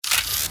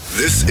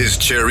This is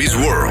Cherie's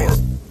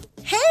World.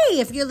 Hey,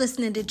 if you're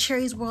listening to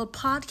Cherie's World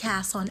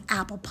podcast on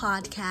Apple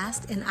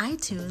Podcast and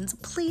iTunes,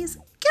 please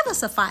give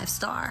us a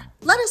 5-star.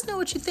 Let us know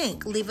what you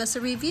think. Leave us a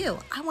review.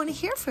 I want to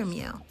hear from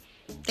you.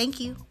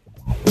 Thank you.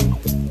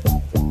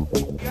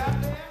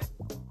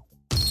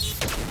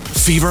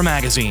 Fever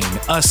Magazine,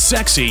 a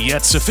sexy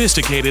yet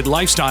sophisticated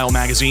lifestyle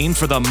magazine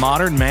for the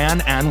modern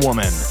man and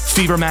woman.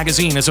 Fever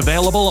Magazine is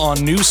available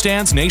on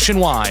newsstands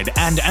nationwide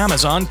and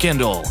Amazon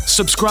Kindle.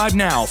 Subscribe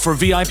now for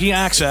VIP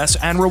access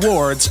and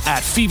rewards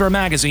at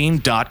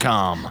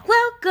fevermagazine.com.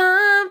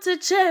 Welcome to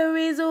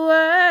Cherie's World.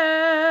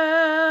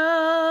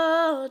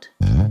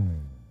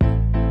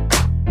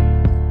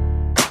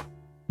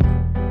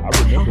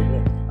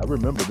 I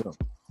remember them.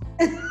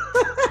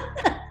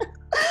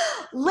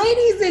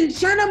 Ladies and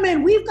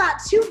gentlemen, we've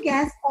got two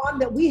guests on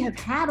that we have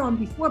had on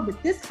before,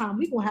 but this time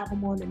we're going to have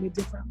them on in a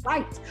different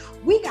light.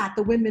 We got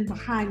the women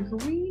behind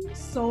Green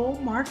Soul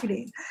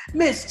Marketing,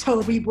 Miss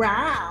Toby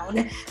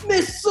Brown,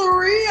 Miss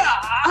Cherie.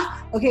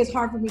 Okay, it's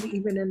hard for me to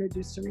even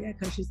introduce Cherie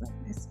because she's like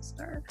my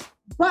sister.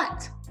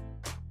 But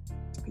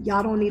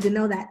y'all don't need to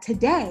know that.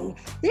 Today,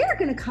 they're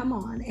going to come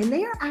on and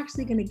they are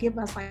actually going to give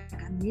us like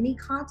a mini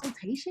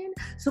consultation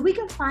so we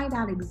can find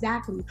out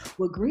exactly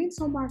what Green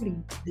Soul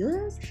Marketing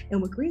does and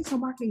what Green Soul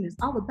Marketing is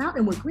all about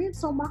and what Green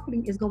Soul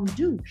Marketing is going to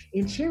do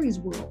in Cherie's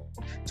World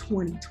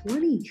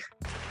 2020.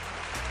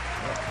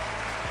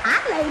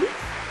 Hi, ladies.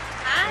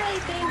 Hi,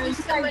 thank you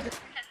so much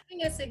for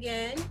having us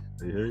again.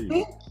 Hey.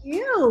 Thank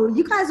you.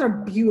 You guys are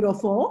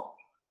beautiful.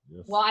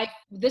 Yes. Well,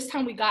 this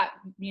time we got,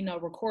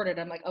 recorded.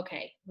 I'm like,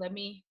 okay, let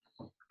me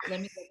look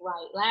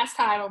right. Last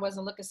time I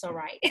wasn't looking so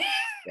right.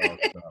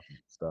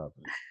 Stop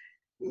it.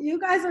 You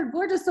guys are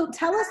gorgeous. So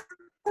tell us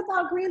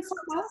about Green Soul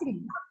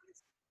Marketing.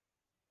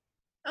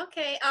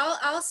 Okay,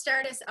 I'll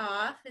start us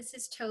off. This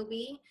is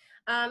Toby.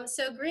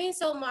 So Green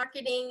Soul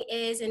Marketing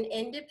is an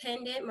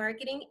independent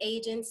marketing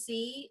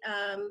agency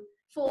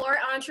for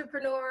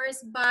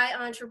entrepreneurs by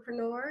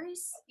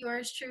entrepreneurs.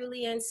 Yours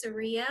truly and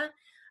Cherie.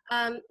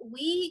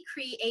 We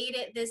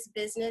created this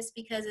business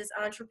because as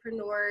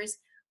entrepreneurs,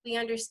 we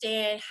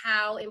understand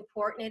how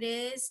important it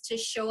is to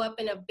show up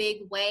in a big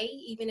way,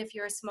 even if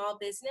you're a small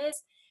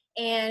business.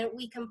 And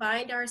we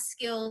combined our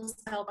skills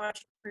to help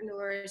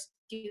entrepreneurs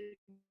do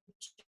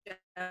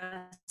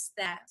just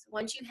that.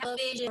 Once you have a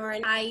vision or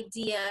an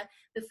idea,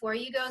 before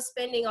you go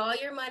spending all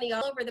your money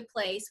all over the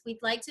place, we'd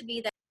like to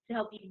be that to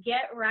help you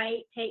get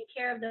right, take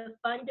care of the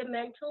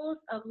fundamentals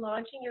of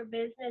launching your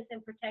business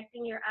and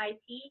protecting your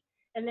IP,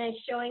 and then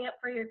showing up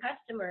for your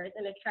customers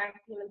and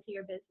attracting them to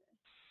your business.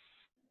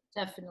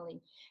 Definitely.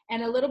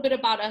 And a little bit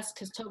about us,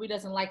 because Toby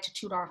doesn't like to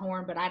toot our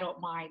horn, but I don't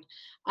mind.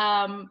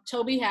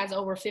 Toby has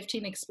over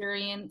 15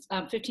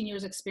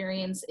 years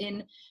experience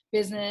in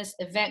business,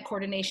 event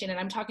coordination, and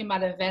I'm talking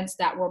about events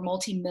that were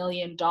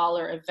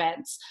multi-million-dollar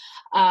events.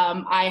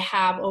 I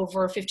have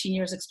over 15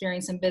 years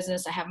experience in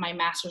business. I have my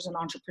master's in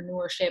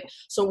entrepreneurship.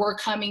 So we're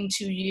coming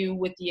to you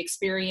with the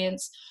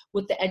experience,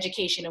 with the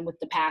education, and with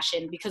the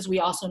passion, because we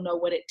also know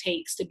what it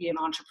takes to be an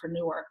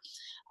entrepreneur.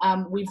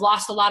 We've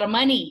lost a lot of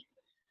money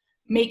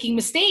making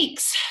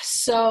mistakes.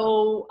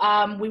 So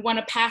we want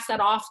to pass that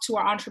off to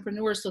our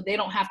entrepreneurs so they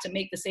don't have to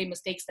make the same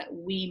mistakes that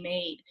we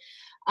made.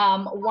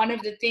 One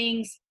of the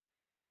things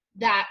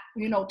that,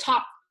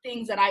 top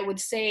things that I would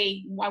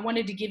say, I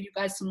wanted to give you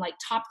guys some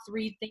top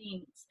 3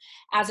 things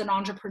as an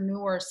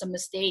entrepreneur, some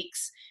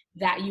mistakes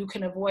that you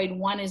can avoid.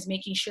 One is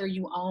making sure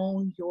you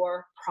own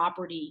your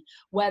property,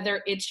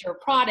 whether it's your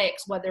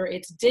products, whether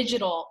it's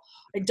digital,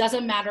 it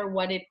doesn't matter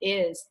what it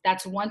is.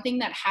 That's one thing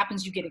that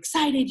happens. You get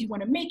excited, you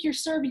want to make your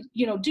service,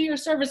 do your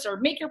service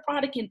or make your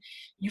product, and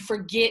you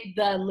forget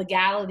the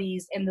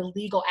legalities and the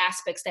legal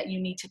aspects that you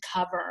need to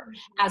cover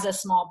as a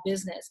small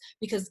business.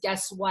 Because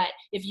guess what?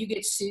 If you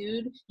get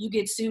sued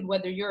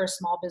whether you're a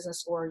small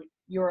business or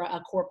you're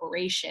a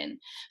corporation.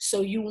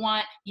 So you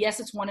want, yes,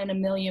 it's 1 in a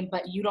million,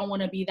 but you don't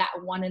want to be that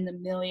 1 in a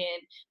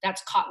million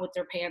that's caught with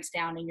their pants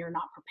down and you're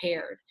not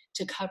prepared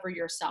to cover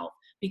yourself,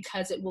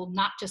 because it will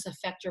not just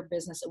affect your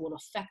business, it will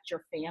affect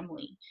your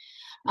family.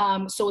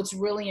 So it's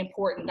really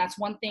important. That's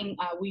one thing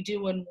we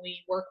do when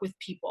we work with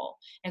people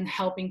and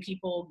helping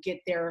people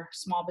get their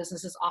small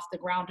businesses off the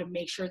ground, to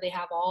make sure they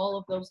have all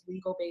of those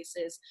legal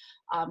bases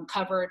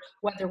covered,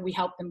 whether we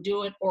help them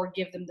do it or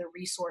give them the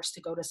resource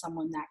to go to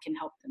someone that can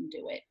help them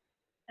do it.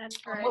 That's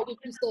right. What would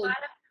you say?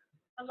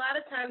 A lot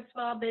of times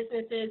small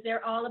businesses,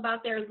 they're all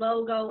about their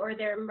logo or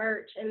their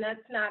merch, and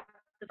that's not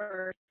the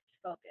first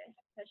focus.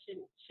 That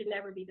should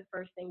never be the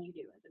first thing you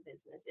do as a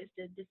business, is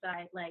to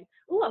decide I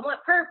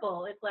want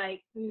purple. It's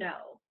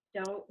no,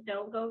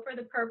 don't go for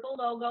the purple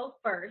logo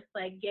first.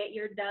 Get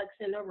your ducks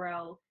in a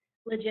row,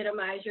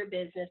 legitimize your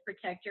business,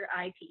 protect your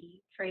IP,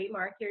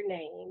 trademark your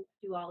name,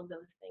 do all of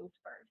those things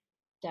first.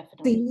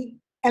 Definitely. See,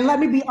 and let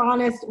me be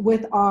honest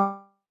with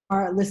our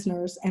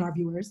listeners and our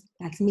viewers.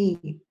 That's me.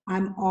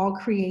 I'm all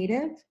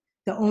creative.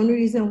 The only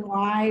reason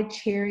why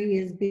Cherie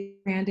is being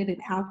branded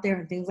and out there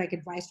and things like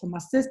Advice from My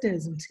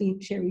Sisters and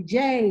Team Cherie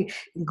J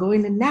and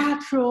Going to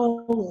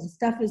Natural and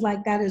stuff is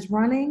like that is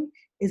running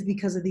is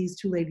because of these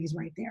two ladies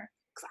right there.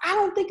 'Cause I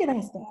don't think of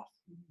that stuff.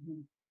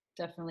 Mhm.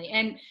 Definitely.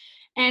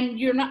 And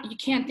you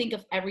can't think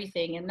of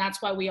everything. And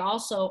that's why we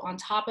also, on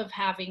top of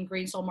having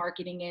Green Soul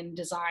Marketing and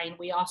Design,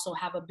 we also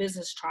have a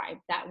business tribe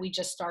that we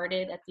just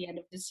started at the end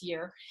of this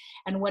year.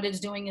 And what it's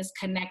doing is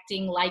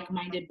connecting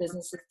like-minded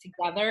businesses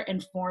together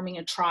and forming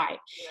a tribe.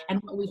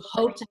 And what we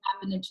hope to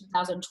happen in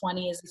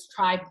 2020 is this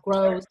tribe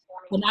grows,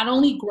 but not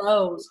only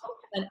grows,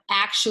 but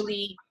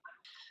actually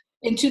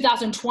in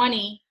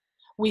 2020,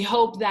 we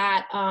hope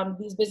that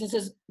these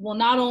businesses will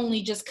not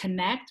only just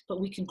connect, but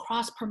we can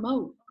cross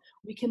promote.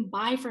 We can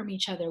buy from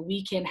each other.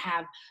 We can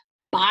have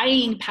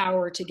buying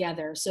power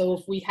together. So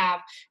if we have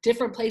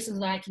different places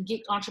that I can get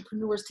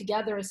entrepreneurs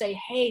together and say,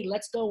 hey,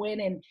 let's go in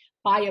and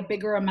buy a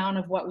bigger amount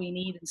of what we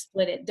need and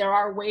split it. There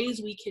are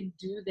ways we can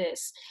do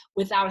this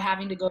without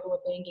having to go to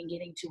a bank and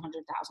getting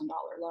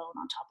 $200,000 loan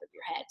on top of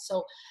your head.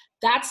 So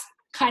that's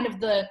kind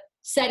of the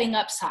setting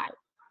up side.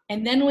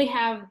 And then we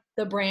have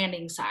the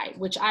branding side,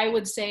 which I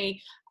would say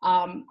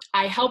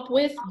I help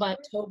with, but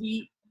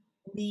Toby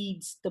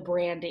leads the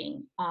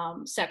branding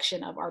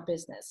section of our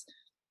business.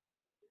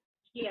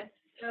 Yes.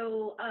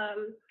 So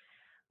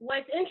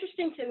what's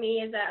interesting to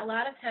me is that a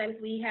lot of times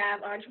we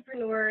have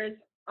entrepreneurs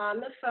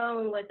on the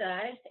phone with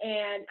us,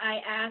 and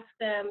I ask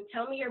them,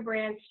 tell me your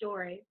brand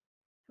story.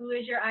 Who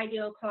is your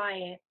ideal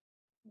client?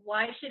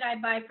 Why should I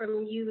buy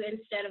from you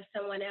instead of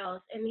someone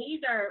else? And these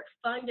are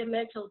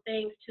fundamental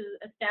things to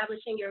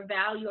establishing your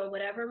value in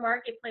whatever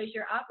marketplace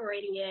you're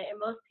operating in. And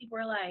most people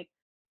are like,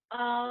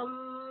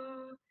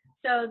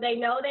 so they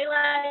know they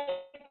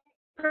like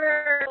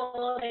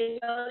purple, they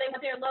know they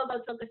want their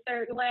logo to look a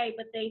certain way,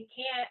 but they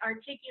can't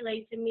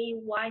articulate to me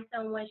why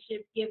someone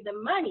should give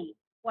them money,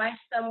 why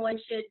someone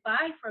should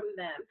buy from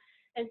them.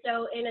 And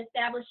so in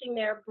establishing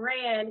their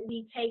brand,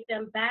 we take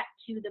them back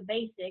to the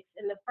basics.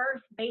 And the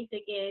first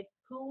basic is,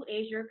 who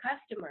is your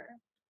customer?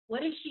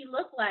 What does she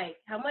look like?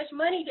 How much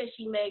money does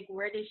she make?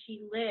 Where does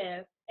she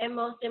live? And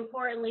most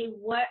importantly,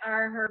 what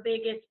are her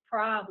biggest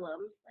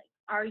problems? Like,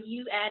 are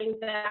you adding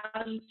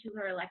value to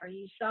her? Like, are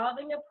you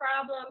solving a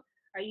problem?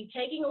 Are you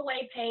taking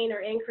away pain or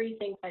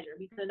increasing pleasure?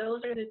 Because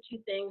those are the two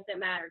things that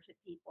matter to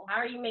people. How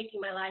are you making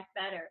my life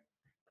better?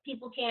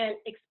 People can't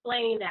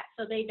explain that,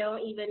 so they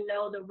don't even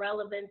know the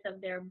relevance of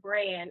their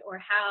brand or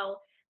how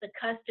the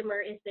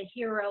customer is the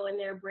hero in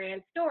their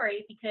brand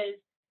story, because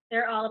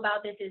they're all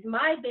about, this is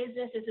my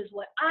business, this is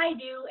what I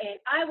do, and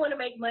I want to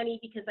make money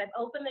because I've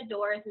opened the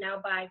doors,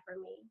 now buy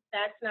from me.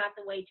 That's not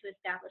the way to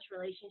establish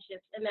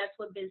relationships, and that's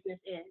what business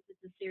is.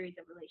 It's a series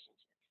of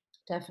relationships.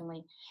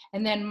 Definitely.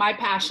 And then my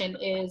passion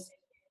is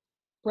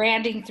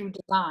branding through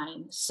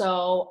design.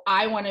 So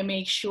I want to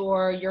make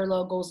sure your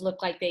logos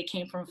look like they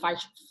came from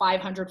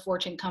 500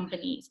 Fortune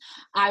companies.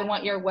 I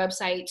want your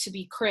website to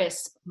be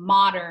crisp,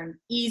 modern,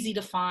 easy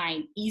to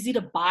find, easy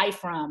to buy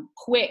from,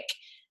 quick,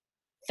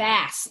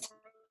 fast.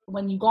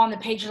 When you go on the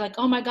page, you're like,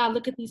 oh my God,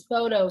 look at these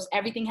photos.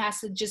 Everything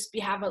has to just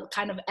have a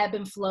kind of ebb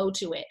and flow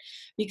to it.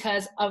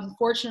 Because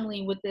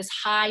unfortunately, with this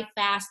high,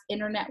 fast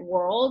internet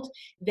world,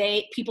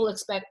 people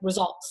expect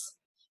results.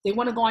 They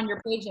want to go on your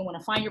page, they want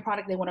to find your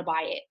product, they want to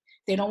buy it.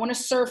 They don't want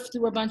to surf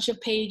through a bunch of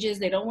pages.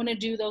 They don't want to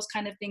do those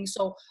kind of things.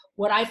 So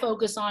what I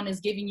focus on is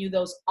giving you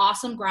those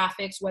awesome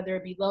graphics, whether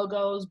it be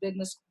logos,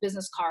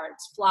 business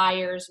cards,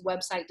 flyers,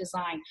 website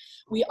design.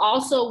 We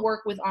also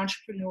work with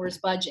entrepreneurs'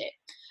 budget.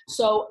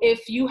 So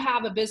if you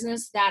have a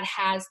business that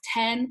has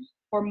 10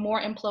 or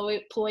more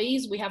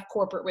employees, we have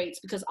corporate rates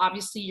because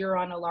obviously you're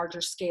on a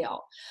larger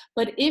scale.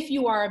 But if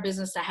you are a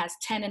business that has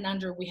 10 and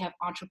under, we have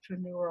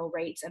entrepreneurial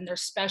rates, and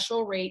there's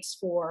special rates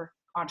for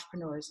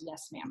entrepreneurs.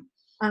 Yes, ma'am.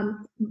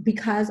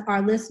 Because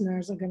our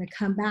listeners are going to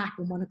come back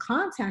and want to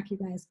contact you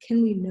guys,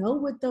 can we know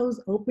what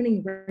those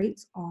opening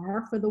rates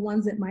are for the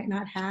ones that might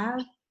not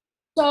have?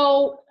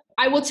 So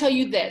I will tell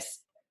you this.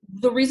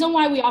 The reason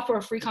why we offer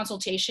a free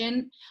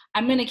consultation,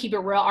 I'm going to keep it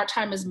real. Our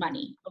time is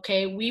money.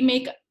 Okay. We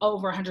make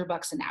over $100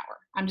 an hour.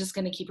 I'm just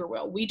going to keep it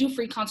real. We do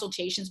free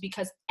consultations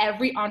because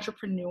every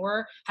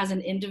entrepreneur has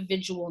an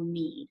individual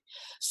need.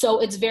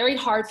 So it's very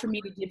hard for me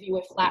to give you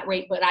a flat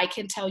rate, but I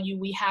can tell you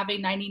we have a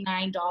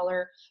 $99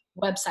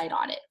 website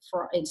audit,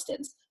 for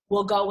instance.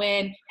 We'll go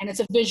in and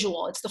it's a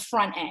visual. It's the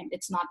front end.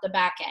 It's not the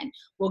back end.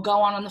 We'll go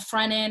on the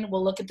front end.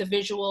 We'll look at the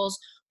visuals.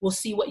 We'll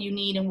see what you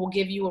need and we'll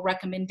give you a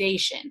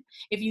recommendation.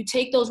 If you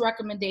take those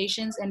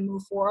recommendations and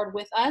move forward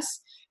with us,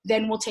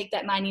 then we'll take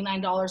that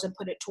 $99 and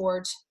put it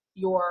towards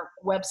your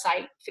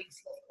website,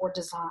 facelift, or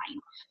design.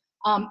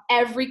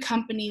 Every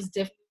company's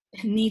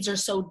needs are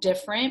so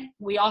different.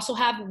 We also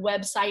have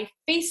website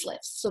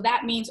facelifts. So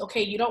that means,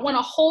 okay, you don't want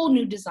a whole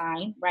new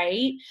design,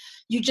 right?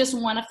 You just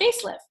want a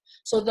facelift.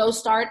 So those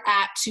start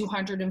at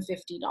 $250.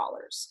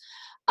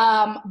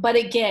 But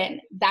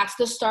again, that's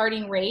the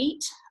starting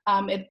rate.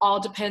 It all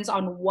depends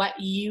on what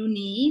you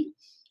need.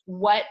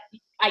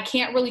 I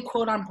can't really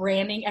quote on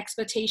branding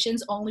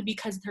expectations only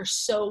because they're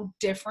so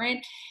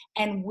different.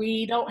 And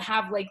we don't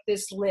have like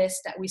this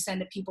list that we send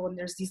to people and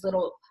there's these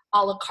little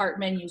a la carte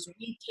menus.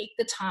 We take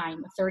the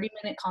time, a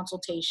 30-minute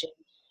consultation.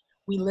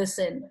 We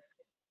listen.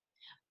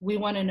 We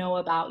want to know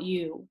about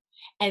you.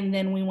 And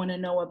then we want to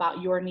know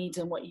about your needs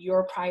and what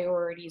your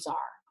priorities are.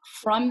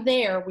 From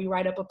there, we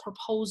write up a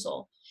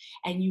proposal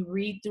and you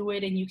read through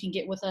it and you can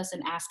get with us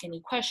and ask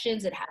any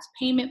questions. It has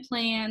payment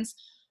plans,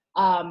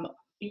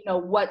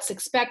 what's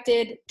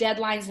expected,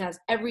 deadlines, it has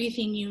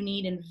everything you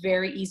need in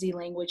very easy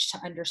language to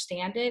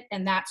understand it.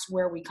 And that's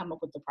where we come up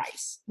with the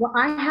price. Well,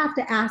 I have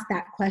to ask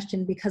that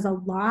question because a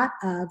lot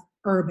of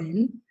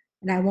urban,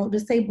 and I won't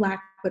just say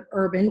Black, but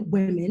urban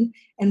women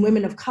and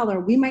women of color,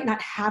 we might not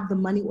have the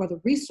money or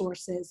the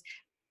resources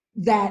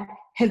that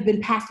have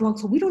been passed along.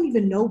 So we don't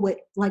even know what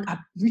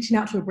reaching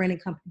out to a branding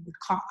company would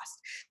cost.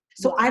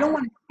 So I don't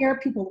want to scare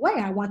people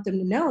away. I want them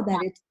to know that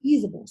it's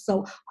feasible.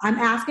 So I'm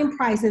asking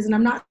prices, and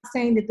I'm not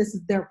saying that this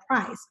is their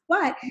price,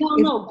 but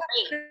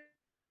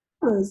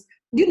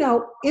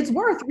it's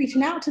worth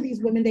reaching out to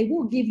these women. They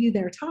will give you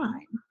their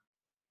time.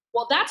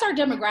 Well, that's our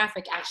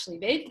demographic, actually.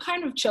 They've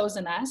kind of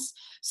chosen us.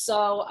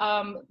 So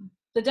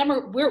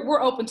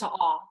we're open to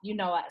all. You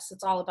know us.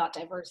 It's all about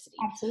diversity.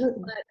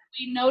 Absolutely. But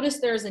we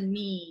noticed there's a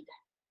need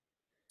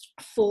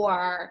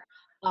for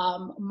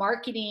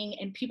marketing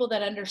and people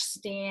that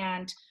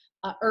understand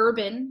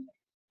urban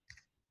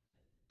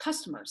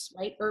customers,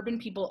 right? Urban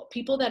people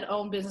that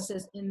own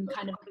businesses in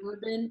kind of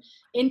urban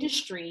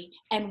industry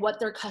and what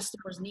their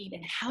customers need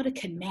and how to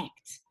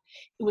connect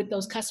with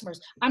those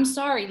customers. I'm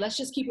sorry, let's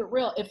just keep it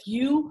real. If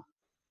you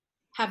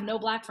have no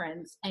Black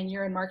friends and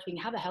you're in marketing,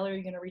 how the hell are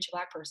you going to reach a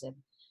Black person?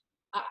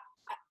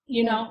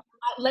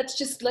 Let's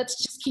just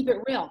keep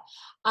it real.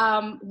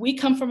 We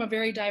come from a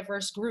very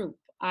diverse group.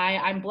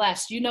 I'm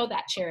blessed. You know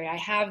that, Cherie.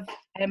 I'm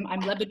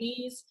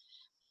Lebanese,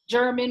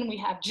 German, we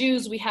have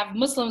Jews, we have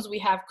Muslims, we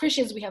have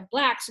Christians, we have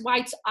Blacks,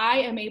 whites. I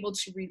am able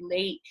to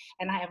relate,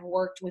 and I have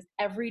worked with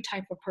every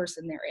type of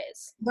person there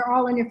is. They're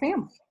all in your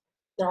family.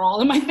 They're all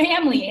in my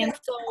family. And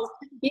so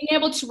being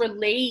able to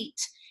relate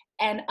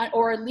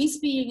or at least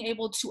being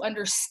able to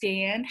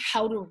understand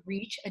how to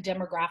reach a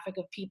demographic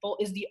of people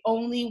is the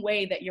only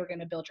way that you're going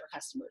to build your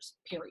customers,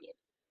 period.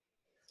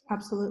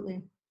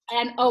 Absolutely.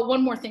 And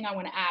one more thing I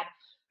want to add.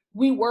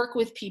 We work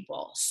with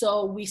people.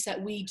 So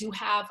we do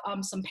have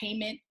some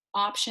payment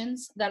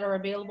options that are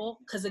available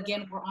because,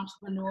 again, we're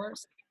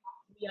entrepreneurs.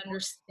 We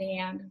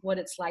understand what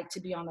it's like to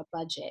be on a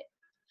budget.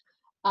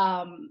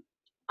 I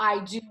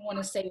do want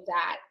to say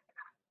that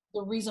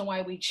the reason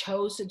why we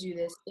chose to do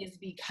this is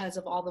because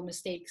of all the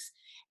mistakes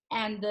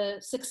and the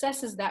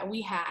successes that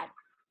we had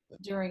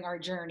during our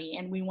journey.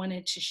 And we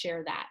wanted to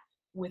share that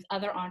with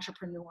other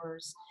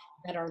entrepreneurs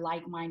that are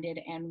like-minded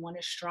and want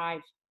to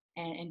strive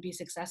and be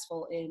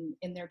successful in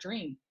their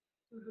dream.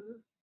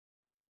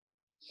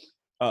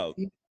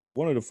 Mm-hmm.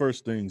 One of the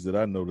first things that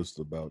I noticed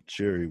about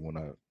Cherie when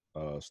I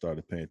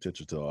started paying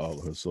attention to all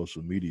of her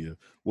social media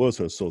was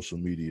her social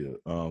media.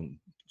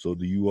 So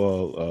do you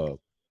all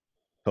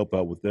help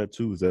out with that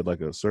too? Is that like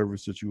a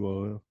service that you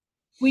all have?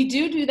 We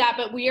do that,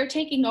 but we are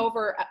taking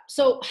over.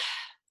 So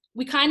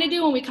we kind of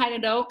do and we kind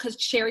of don't because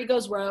Cherie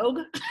goes rogue.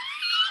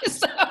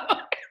 So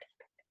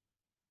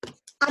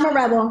I'm a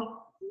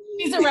rebel.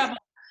 She's a rebel.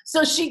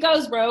 So she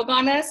goes rogue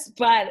on us,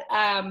 but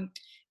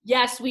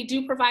yes, we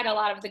do provide a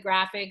lot of the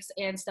graphics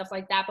and stuff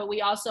like that, but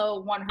we also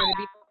want her to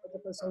be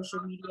part of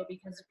social media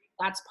because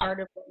that's part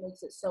of what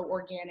makes it so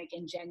organic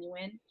and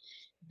genuine,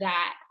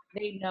 that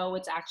they know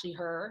it's actually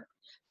her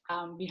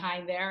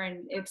behind there,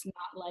 and it's not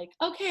like,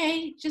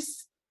 okay,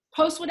 just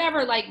post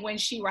whatever. Like when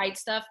she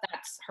writes stuff,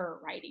 that's her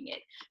writing it,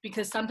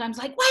 because sometimes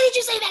like, why did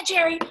you say that,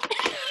 Cherie?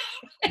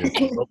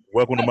 Yes,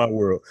 welcome to my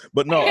world.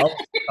 But no,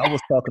 I was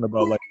talking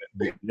about like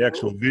the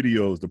actual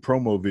videos, the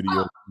promo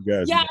videos. You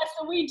guys, yeah,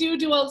 so we do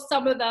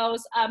some of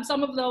those.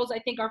 Some of those I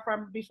think are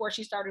from before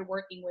she started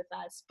working with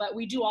us, but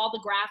we do all the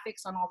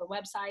graphics on all the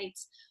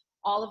websites,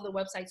 all of the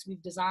websites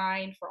we've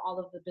designed for all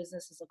of the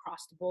businesses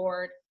across the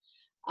board.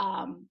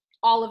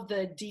 All of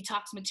the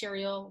detox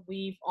material,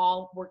 we've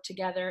all worked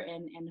together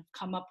and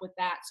come up with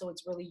that, so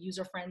it's really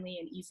user-friendly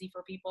and easy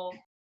for people.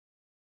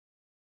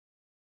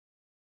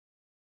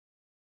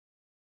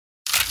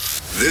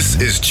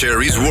 This is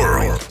Cherie's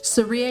World.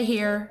 Cherie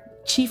here,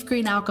 Chief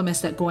Green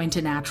Alchemist at Going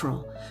to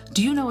Natural.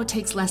 Do you know it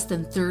takes less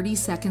than 30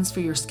 seconds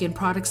for your skin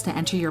products to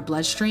enter your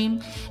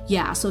bloodstream?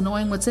 Yeah, so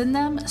knowing what's in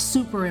them,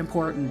 super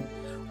important.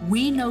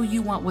 We know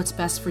you want what's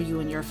best for you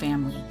and your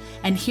family.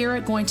 And here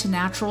at Going to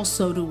Natural,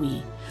 so do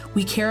we.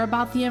 We care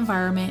about the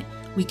environment,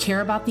 we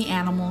care about the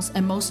animals,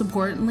 and most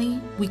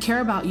importantly, we care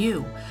about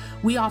you.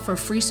 We offer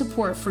free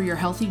support for your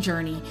healthy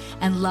journey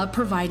and love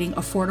providing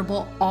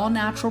affordable,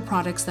 all-natural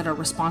products that are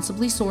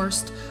responsibly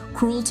sourced,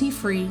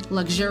 cruelty-free,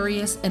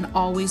 luxurious, and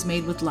always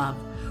made with love.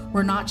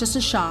 We're not just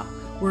a shop,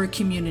 we're a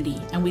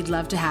community, and we'd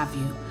love to have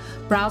you.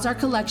 Browse our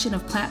collection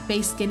of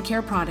plant-based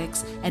skincare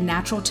products and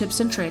natural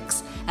tips and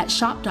tricks at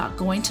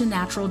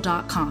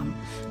shop.goingtonatural.com.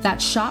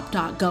 That's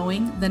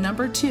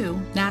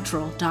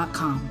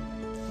shop.going2natural.com.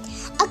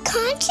 A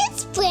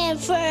conscious brand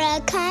for a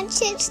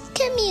conscious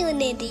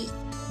community.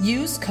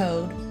 Use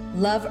code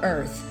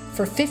LOVEEARTH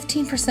for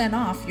 15%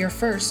 off your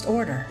first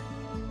order.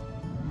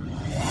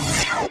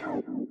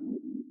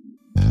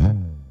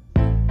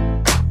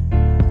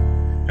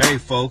 Hey, Hey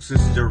folks, this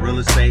is your real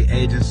estate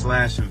agent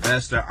slash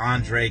investor,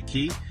 Andre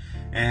Key.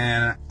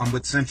 And I'm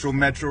with Central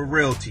Metro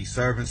Realty,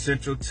 serving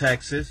Central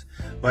Texas,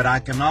 but I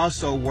can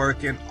also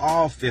work in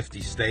all 50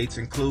 states,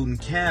 including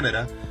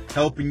Canada,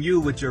 helping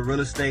you with your real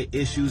estate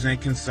issues and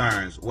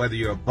concerns, whether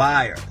you're a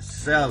buyer,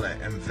 seller,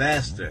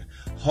 investor,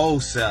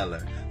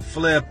 wholesaler,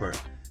 flipper.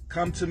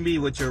 Come to me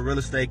with your real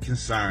estate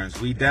concerns.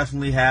 We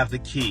definitely have the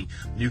key.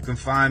 You can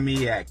find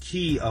me at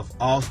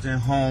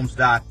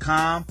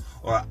keyofaustinhomes.com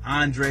or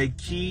Andre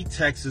Key,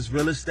 Texas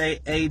Real Estate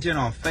Agent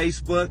on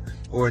Facebook,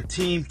 or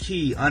Team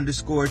Key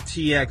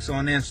 _TX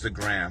on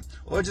Instagram.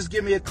 Or just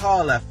give me a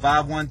call at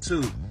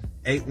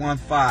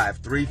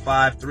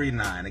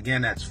 512-815-3539.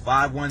 Again, that's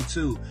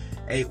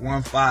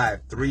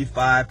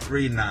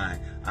 512-815-3539.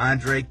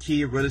 Andre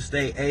Key, Real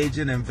Estate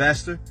Agent,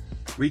 Investor.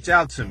 Reach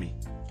out to me.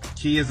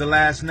 Key is the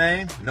last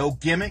name, no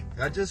gimmick.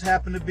 I just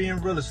happen to be in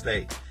real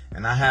estate,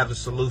 and I have the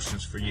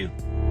solutions for you.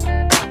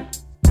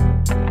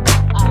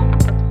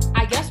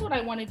 I guess what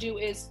I want to do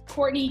is,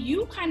 Courtney,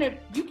 you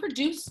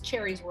produce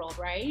Cherie's World,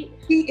 right?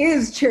 He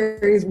is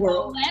Cherie's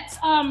World. So let's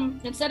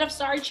instead of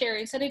Cherrie,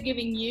 instead of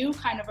giving you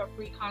kind of a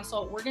free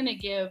consult, we're gonna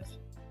give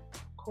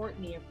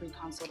Courtney a free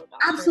consult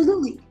about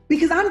Absolutely,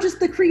 because I'm just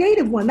the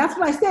creative one. That's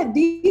what I said.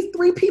 These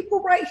three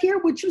people right here,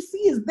 what you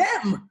see is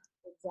them.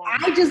 Exactly.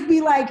 I just be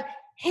like,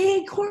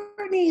 hey,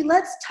 Courtney,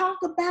 let's talk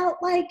about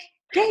like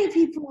gay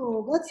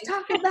people. Let's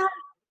talk about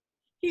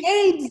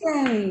AIDS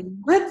Day.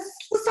 Let's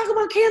talk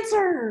about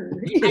cancer.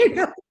 You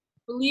know?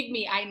 Believe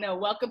me, I know.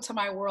 Welcome to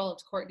my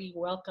world, Courtney.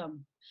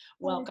 Welcome.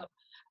 What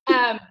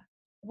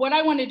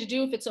I wanted to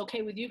do, if it's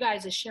okay with you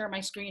guys, is share my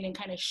screen and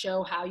kind of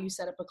show how you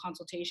set up a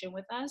consultation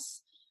with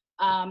us.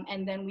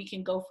 And then we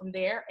can go from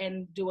there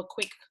and do a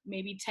quick,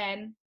 maybe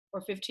 10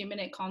 or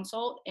 15-minute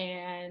consult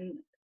and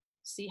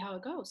see how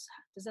it goes.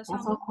 Does that sound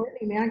That's good? on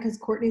Courtney, man, because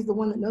Courtney's the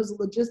one that knows the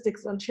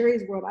logistics on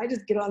Cherie's World. I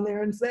just get on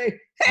there and say,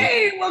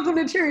 hey, welcome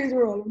to Cherie's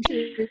World.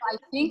 I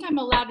think I'm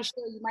allowed to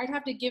share. You might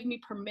have to give me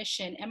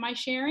permission. Am I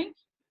sharing?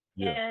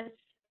 Yes.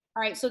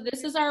 All right, so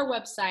this is our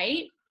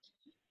website.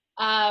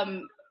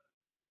 And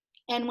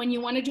when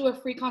you want to do a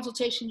free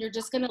consultation, you're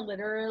just going to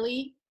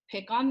literally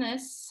pick on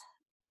this,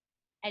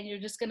 and you're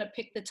just going to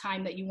pick the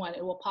time that you want.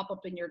 It will pop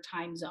up in your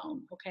time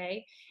zone,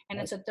 okay? And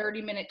it's a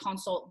 30-minute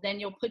consult. Then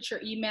you'll put your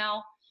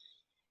email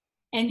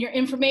and your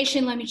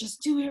information. Let me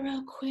just do it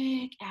real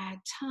quick. Add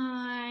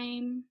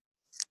time.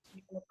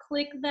 You're going to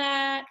click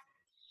that.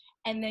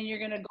 And then you're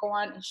going to go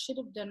on. I should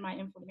have done my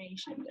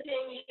information.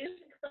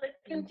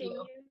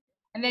 Continue.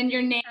 And then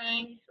your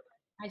name.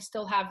 I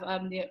still have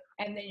and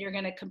then you're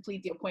going to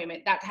complete the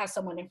appointment. That has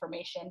someone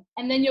information.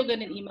 And then you'll get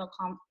an email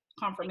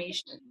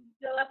confirmation.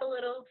 Go up a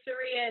little,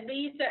 Cherie.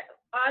 These are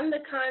on the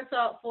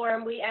consult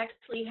form. We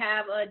actually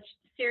have a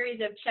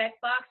series of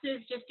check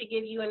boxes just to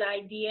give you an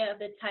idea of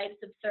the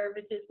types of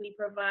services we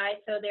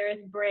provide. So there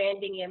is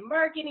branding and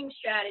marketing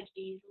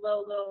strategies,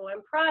 logo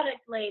and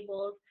product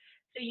labels.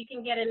 So you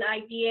can get an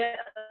idea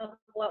of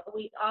what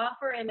we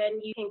offer, and then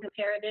you can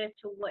compare this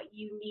to what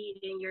you need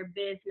in your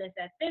business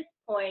at this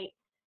point.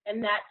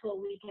 And that's what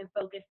we can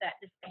focus that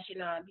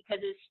discussion on,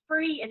 because it's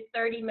free, it's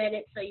 30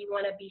 minutes, so you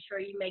want to be sure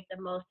you make the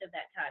most of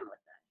that time with us.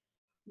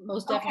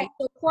 Most definitely. Okay.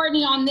 So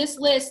Courtney, on this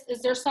list,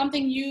 is there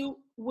something you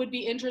would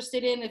be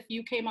interested in if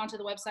you came onto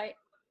the website?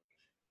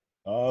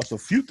 So a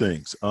few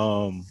things.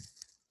 So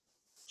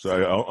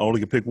I only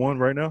can pick one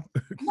right now?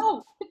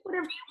 No, pick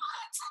whatever you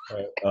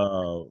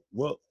want.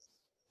 Well,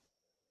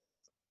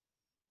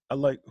 I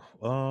like,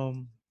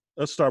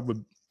 let's start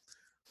with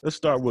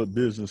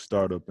business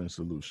startup and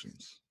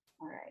solutions.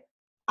 All right.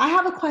 I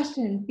have a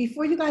question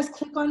before you guys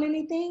click on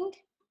anything.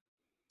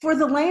 For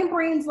the lame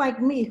brains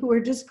like me who are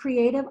just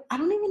creative, I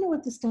don't even know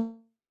what this does.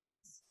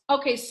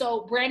 Okay,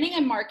 so branding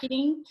and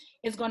marketing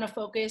is going to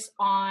focus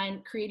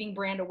on creating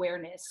brand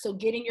awareness. So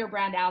getting your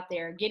brand out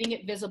there, getting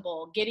it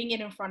visible, getting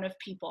it in front of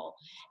people.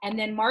 And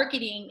then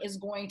marketing is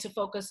going to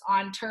focus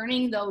on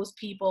turning those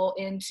people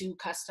into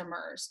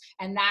customers.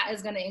 And that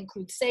is going to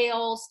include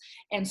sales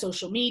and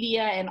social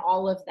media and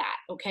all of that,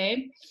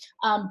 okay?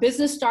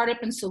 Business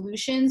startup and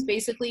solutions,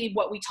 basically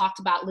what we talked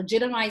about,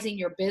 legitimizing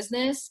your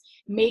business,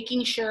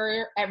 making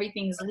sure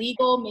everything's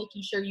legal,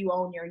 making sure you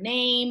own your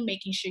name,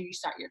 making sure you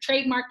start your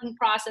trademarking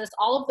process,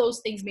 all of those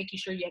things, making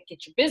sure you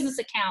get your business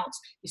accounts,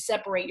 you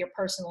separate your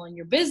personal and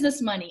your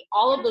business money,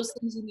 all of those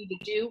things you need to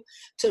do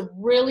to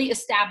really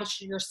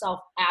establish yourself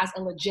as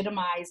a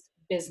legitimized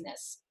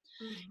business.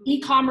 Mm-hmm.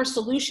 E-commerce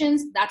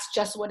solutions, that's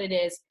just what it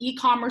is.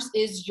 E-commerce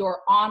is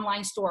your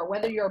online store,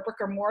 whether you're a brick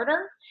or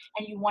mortar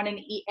and you want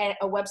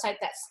a website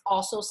that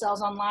also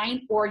sells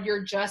online, or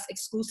you're just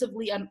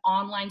exclusively an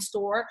online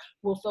store.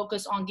 We'll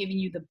focus on giving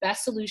you the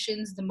best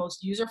solutions, the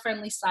most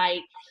user-friendly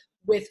site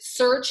with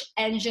search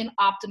engine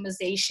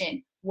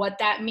optimization. What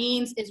that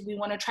means is we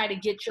want to try to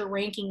get your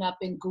ranking up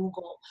in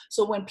Google.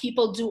 So when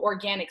people do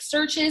organic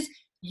searches,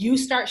 you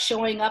start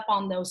showing up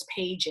on those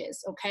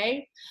pages,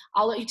 okay?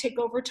 I'll let you take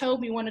over,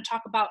 Tobe. You want to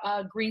talk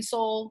about Green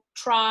Soul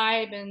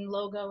Tribe and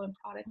logo and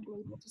product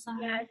label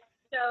design? Yes.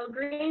 So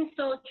Green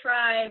Soul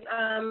Tribe,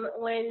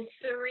 when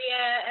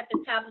Saria at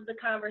the top of the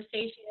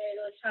conversation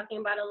was talking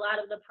about a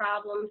lot of the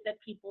problems that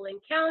people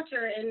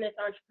encounter in this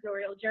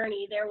entrepreneurial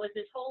journey, there was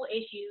this whole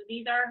issue.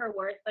 These are her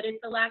words, but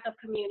it's the lack of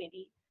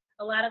community.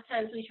 A lot of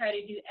times we try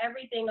to do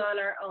everything on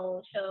our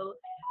own. So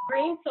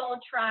Green Soul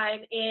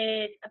Tribe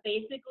is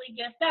basically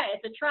just that.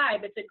 It's a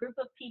tribe. It's a group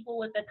of people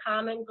with a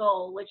common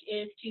goal, which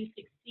is to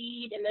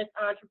succeed in this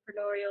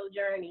entrepreneurial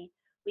journey.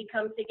 We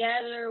come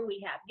together,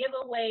 we have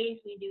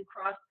giveaways, we do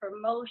cross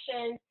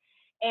promotions,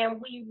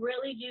 and we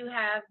really do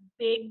have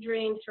big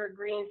dreams for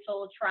Green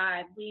Soul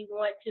Tribe. We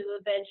want to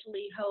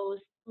eventually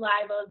host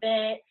live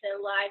events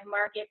and live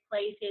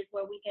marketplaces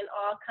where we can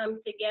all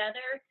come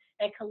together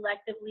and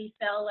collectively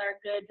sell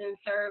our goods and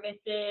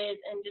services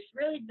and just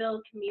really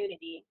build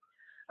community.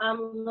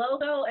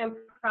 Logo and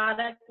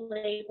product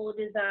label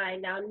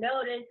design. Now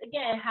notice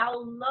again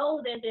how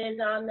low this is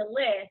on the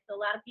list. A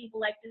lot of people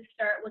like to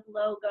start with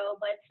logo,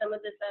 but some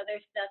of this other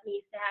stuff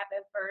needs to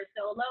happen first.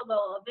 So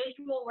logo, a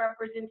visual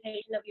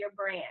representation of your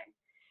brand.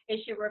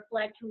 It should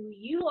reflect who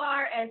you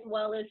are as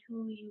well as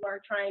who you are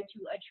trying to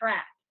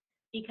attract.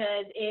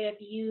 Because if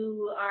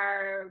you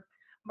are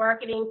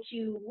marketing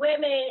to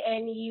women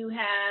and you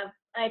have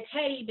a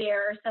teddy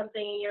bear or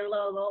something in your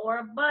logo, or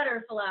a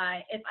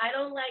butterfly. If I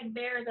don't like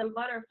bears and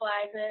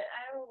butterflies, then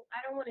I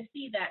don't want to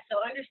see that. So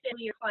understand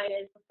who your client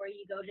is before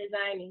you go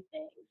designing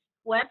things.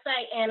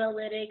 Website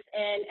analytics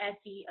and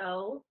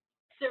SEO.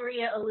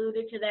 Saria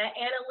alluded to that.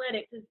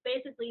 Analytics is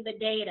basically the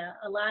data.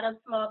 A lot of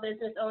small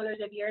business owners,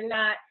 if you're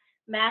not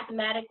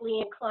mathematically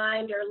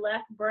inclined or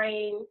left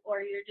brain,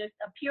 or you're just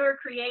a pure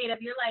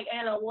creative, you're like,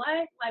 Anna,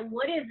 what? Like,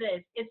 what is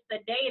this? It's the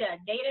data.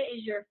 Data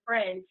is your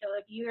friend. So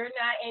if you're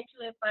not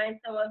into it, find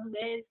someone who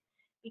is,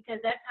 because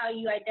that's how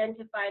you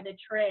identify the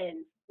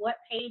trends. What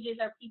pages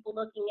are people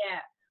looking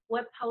at?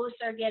 What posts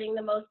are getting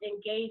the most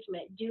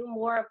engagement? Do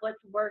more of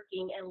what's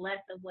working and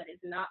less of what is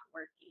not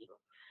working.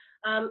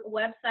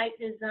 Website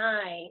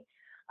design.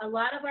 A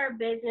lot of our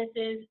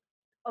businesses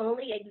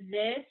only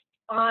exist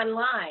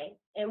online,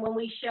 and when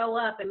we show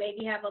up and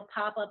maybe have a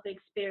pop-up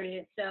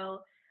experience. So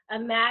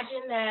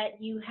imagine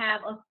that you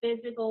have a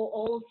physical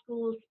old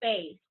school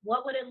space.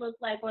 What would it look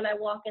like when I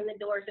walk in the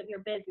doors of your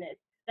business?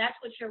 That's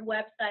what your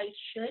website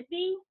should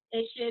be.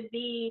 It should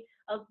be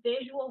a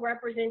visual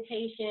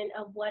representation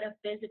of what a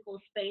physical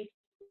space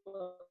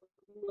will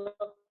look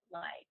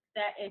like,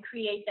 that, and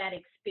create that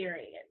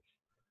experience.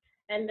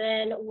 And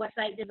then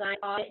website design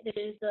audit. This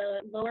is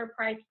the lower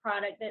price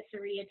product that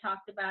Saria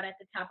talked about at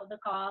the top of the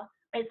call.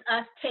 It's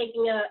us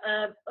taking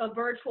a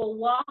virtual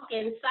walk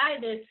inside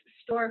this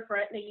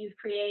storefront that you've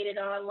created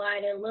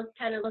online and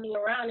kind of looking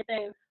around and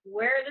saying,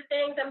 where are the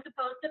things I'm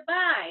supposed to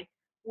buy?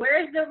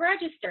 Where is the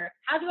register?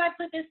 How do I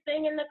put this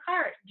thing in the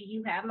cart? Do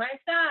you have my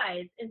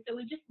size? And so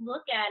we just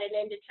look at it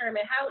and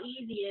determine how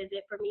easy is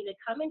it for me to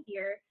come in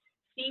here,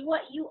 see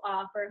what you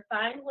offer,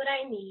 find what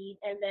I need,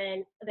 and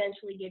then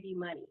eventually give you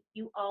money.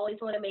 You always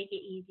want to make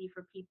it easy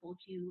for people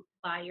to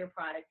buy your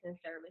products and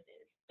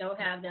services. Don't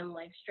have them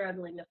like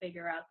struggling to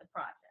figure out the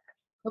process.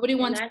 Nobody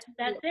wants.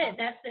 That's it.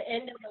 That's the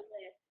end of the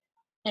list.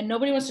 And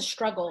nobody wants to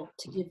struggle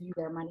to give you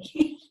their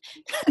money.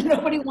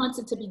 Nobody wants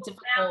it to be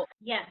difficult.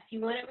 Yes, you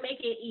want to make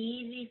it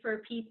easy for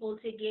people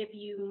to give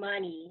you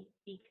money,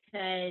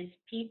 because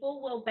people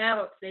will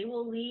bounce. They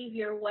will leave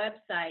your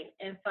website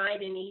and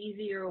find an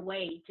easier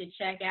way to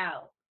check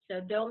out. So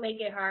don't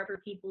make it hard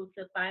for people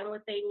to find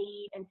what they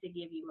need and to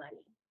give you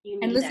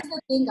money. And this is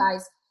the thing,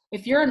 guys.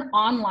 If you're an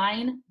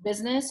online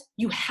business,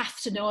 you have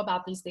to know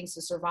about these things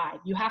to survive.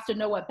 You have to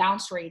know what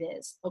bounce rate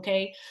is,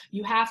 okay?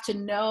 You have to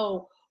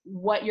know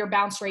what your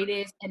bounce rate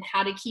is and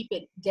how to keep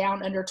it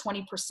down under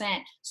 20%.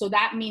 So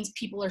that means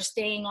people are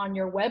staying on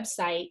your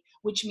website,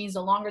 which means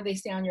the longer they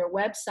stay on your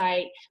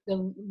website,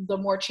 the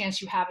more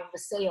chance you have of the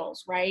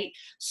sales, right?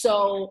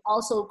 So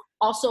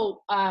also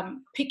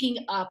picking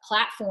a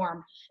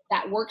platform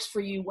that works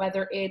for you,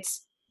 whether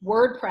it's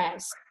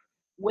WordPress,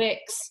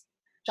 Wix,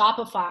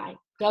 Shopify,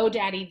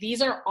 GoDaddy.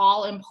 These are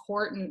all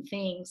important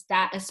things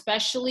that,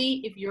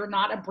 especially if you're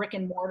not a brick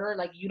and mortar,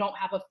 like you don't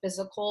have a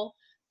physical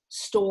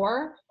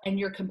store and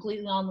you're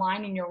completely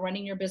online and you're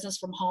running your business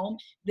from home,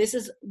 this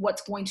is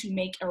what's going to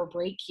make or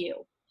break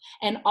you.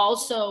 And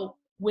also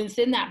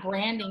within that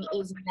branding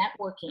is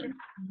networking.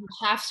 You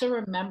have to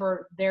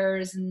remember there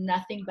is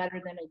nothing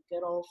better than a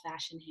good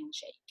old-fashioned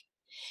handshake.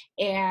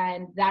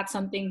 And that's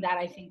something that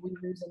I think we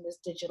lose in this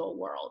digital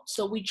world.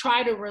 So we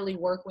try to really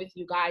work with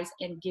you guys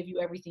and give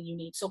you everything you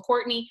need. So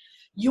Courtney,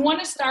 you want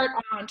to start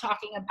on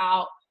talking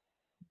about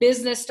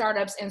business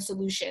startups and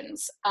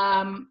solutions.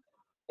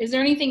 Is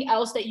there anything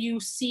else that you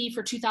see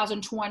for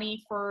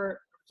 2020 for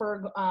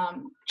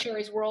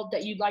Cherie's World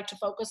that you'd like to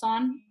focus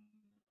on?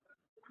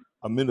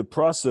 I'm in the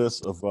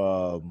process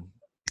of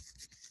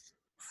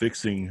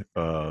fixing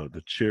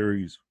the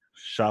Cherie's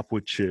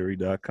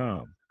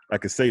shopwithcherie.com. I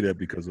can say that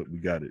because we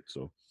got it.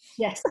 So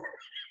yes,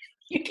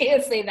 you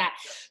can say that.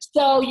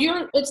 So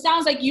it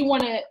sounds like you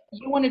want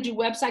to do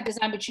website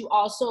design, but you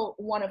also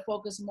want to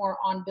focus more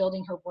on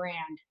building her brand.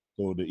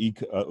 So would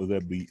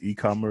that be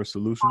e-commerce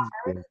solutions?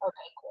 Okay,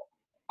 cool.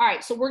 All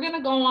right, so we're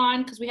gonna go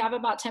on because we have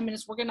about 10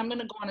 minutes. I'm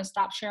gonna go on and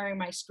stop sharing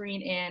my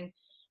screen, and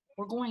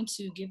we're going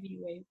to give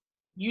you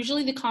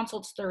usually the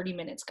consult's 30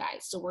 minutes,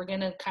 guys. So we're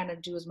gonna kind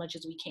of do as much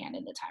as we can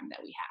in the time that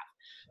we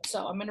have.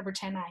 So I'm gonna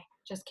pretend I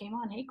just came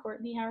on. Hey,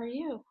 Courtney, how are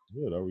you?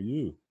 Good. How are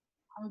you?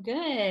 I'm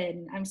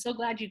good. I'm so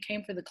glad you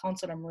came for the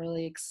consult. I'm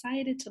really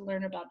excited to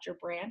learn about your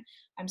brand.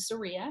 I'm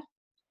Saria.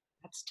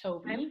 That's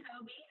Toby. I'm Toby.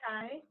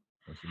 Hi.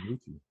 Nice to meet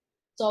you.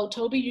 So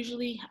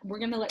Toby, we're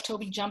going to let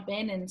Toby jump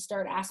in and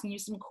start asking you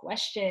some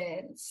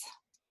questions.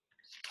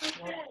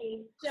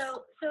 Okay.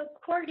 So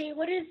Courtney,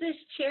 what is this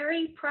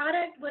Cherie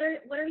product? What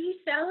are you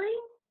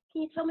selling?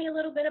 Can you tell me a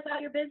little bit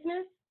about your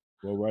business?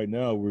 Well, right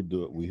now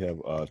we have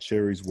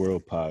Cherie's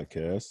World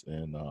podcast,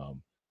 and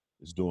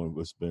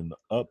it's been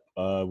up,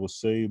 I will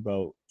say,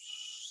 about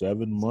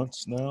 7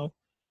 months now,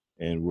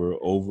 and we're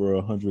over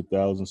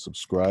 100,000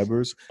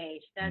 subscribers.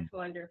 That's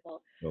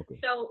wonderful. Okay.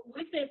 So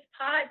with this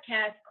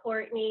podcast,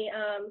 Courtney,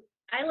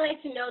 I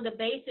like to know the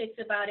basics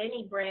about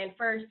any brand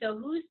first. So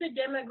who's the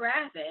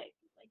demographic?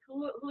 Like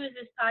who is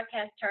this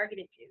podcast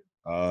targeted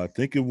to? I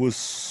think it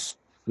was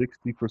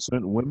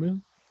 60%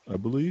 women, I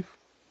believe.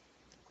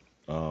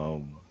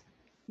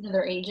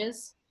 Their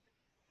ages?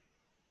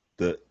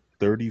 The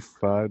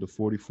 35 to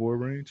 44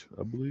 range,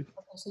 I believe.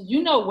 Okay, so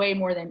you know way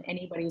more than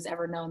anybody's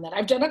ever known that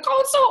I've done a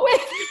consult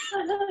with.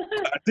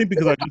 I think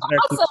because I just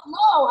actually, awesome.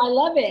 No, I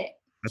love it.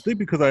 I think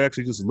because I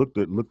actually just looked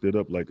it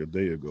up like a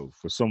day ago.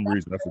 For some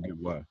reason, I forget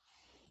why.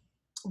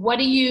 What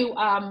do you?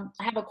 I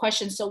have a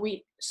question. So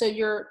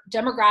your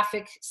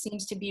demographic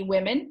seems to be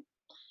women,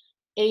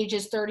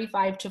 ages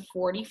 35 to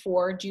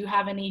 44. Do you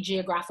have any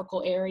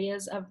geographical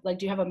areas of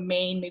do you have a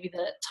main, maybe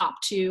the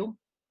top two?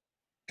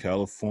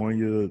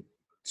 California,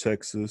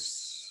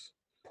 Texas,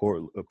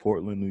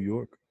 Portland, New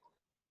York.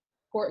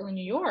 Portland,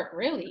 New York,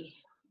 really?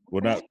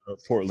 Well, not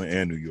Portland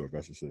and New York,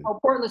 I should say. Oh,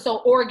 Portland. So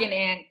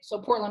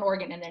Portland,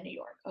 Oregon, and then New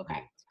York.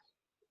 Okay,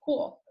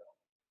 cool.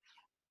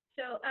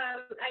 So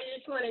I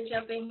just want to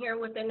jump in here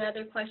with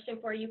another question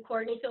for you,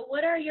 Courtney. So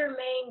what are your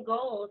main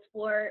goals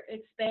for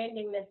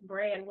expanding this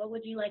brand? What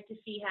would you like to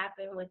see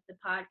happen with the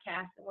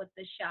podcast and with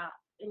the shop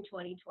in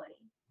 2020?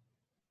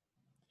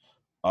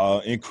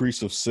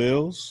 Increase of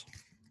sales,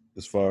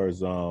 as far as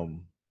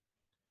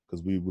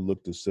because we would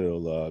look to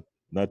sell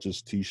not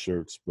just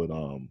T-shirts, but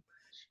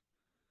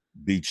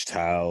beach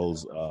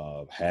towels,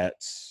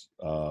 hats,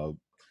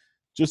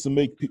 just to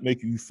make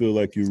you feel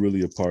like you're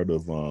really a part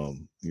of,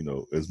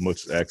 as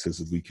much access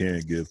as we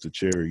can give to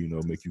Cherie,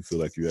 make you feel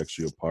like you're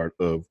actually a part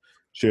of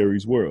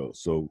Cherie's world.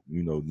 So,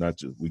 not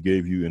just, we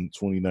gave you in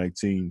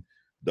 2019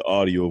 the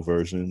audio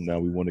version. Now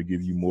we want to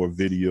give you more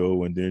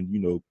video, and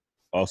then,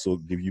 also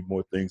give you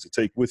more things to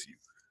take with you.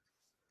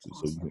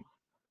 So you can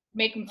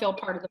make them feel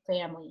part of the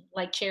family,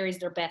 like Cherie's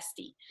their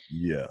bestie.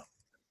 Yeah,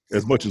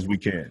 as much as we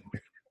can.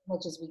 As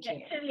much as we can.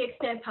 To the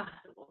extent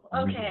possible.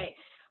 Okay.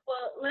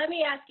 Well, let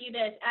me ask you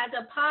this. As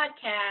a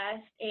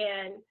podcast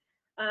and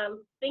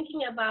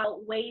thinking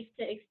about ways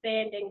to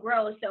expand and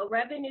grow, so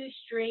revenue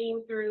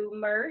stream through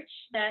merch,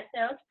 that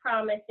sounds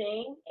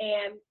promising.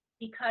 And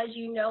because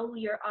you know who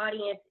your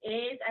audience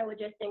is, I would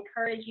just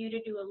encourage you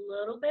to do a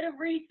little bit of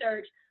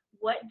research.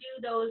 What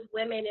do those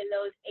women in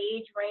those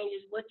age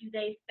ranges, what do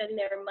they spend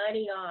their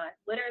money on?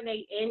 What are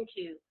they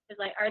into? It's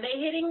like, are they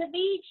hitting the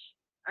beach?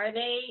 Are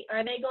they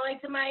going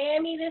to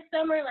Miami this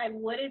summer? Like,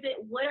 what is it?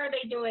 What are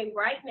they doing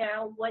right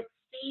now? What's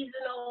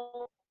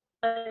seasonal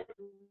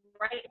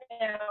right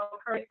now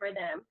current for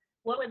them?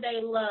 What would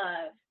they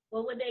love?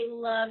 What would they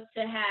love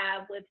to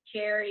have with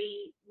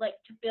Cherie, like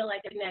to feel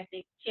like they're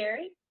connected?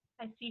 Cherie?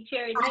 I see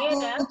Cherie's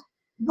hand up.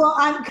 Well,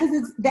 because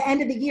it's the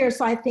end of the year,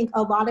 so I think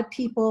a lot of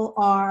people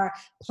are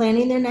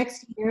planning their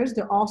next years.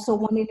 They're also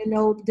wanting to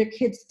know their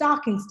kids'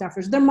 stocking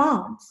stuffers. They're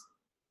moms.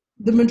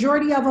 The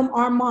majority of them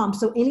are moms.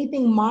 So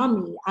anything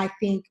mommy, I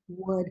think,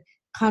 would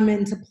come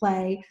into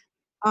play.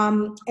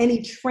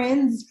 Any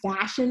trends,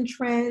 fashion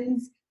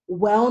trends,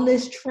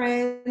 wellness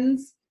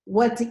trends,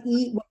 what to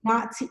eat, what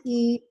not to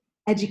eat,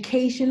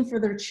 education for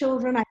their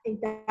children. I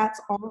think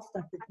that's all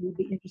stuff that they would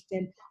be interested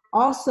in.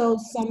 Also,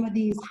 some of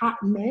these hot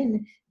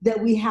men that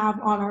we have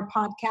on our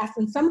podcast,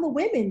 and some of the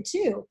women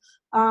too.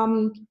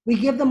 We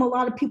give them a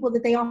lot of people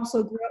that they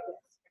also grew up with.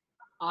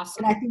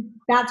 Awesome. And I think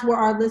that's where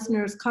our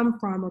listeners come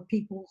from, are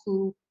people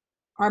who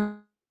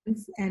are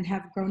friends and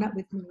have grown up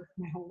with me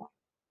my whole life.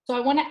 So I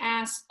want to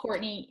ask,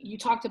 Courtney, you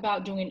talked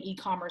about doing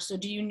e-commerce. So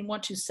do you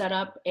want to set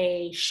up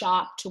a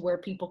shop to where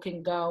people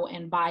can go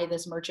and buy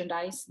this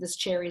merchandise, this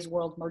Cherie's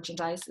World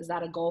merchandise? Is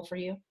that a goal for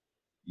you?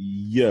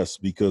 Yes,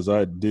 because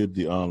I did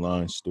the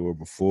online store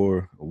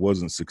before. I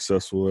wasn't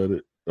successful at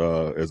it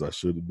as I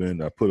should have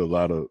been. I put a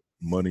lot of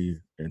money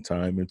and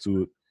time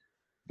into it,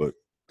 but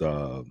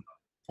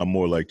I'm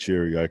more like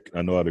Cherie.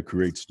 I know how to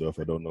create stuff.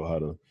 I don't know how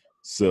to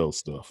sell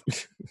stuff.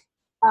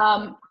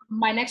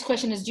 My next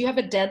question is, do you have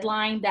a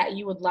deadline that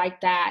you would like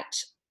that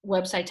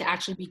website to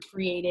actually be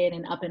created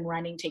and up and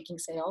running, taking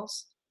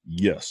sales?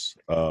 Yes.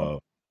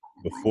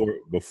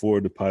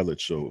 Before the pilot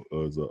show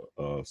was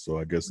so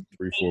I guess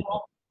 3-4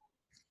 months.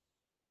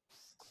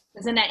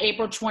 Isn't that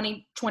April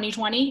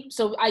 2020?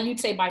 So you'd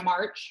say by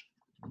March.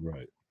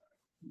 Right.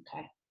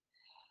 Okay.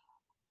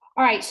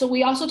 All right. So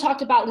we also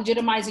talked about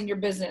legitimizing your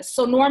business.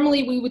 So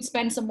normally we would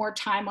spend some more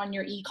time on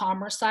your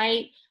e-commerce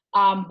site,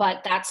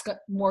 but that's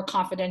more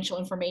confidential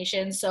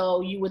information.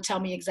 So you would tell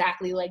me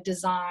exactly like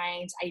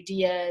designs,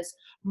 ideas,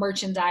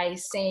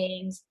 merchandise,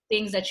 sayings,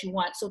 things that you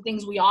want. So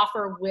things we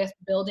offer with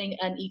building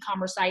an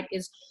e-commerce site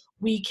is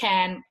we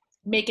can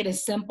make it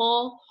as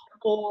simple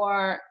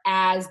or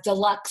as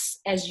deluxe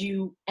as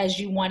you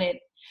want it.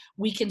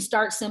 We can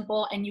start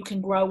simple and you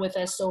can grow with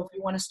us. So if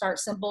you want to start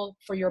simple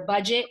for your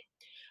budget,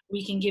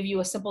 we can give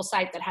you a simple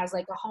site that has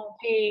like a home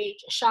page,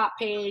 a shop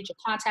page, a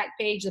contact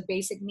page, the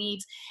basic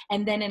needs.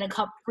 And then in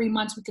 3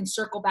 months, we can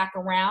circle back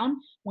around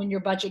when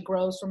your budget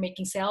grows for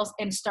making sales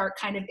and start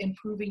kind of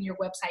improving your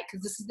website.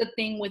 Because this is the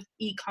thing with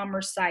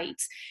e-commerce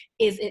sites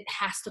is it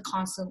has to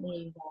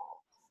constantly evolve.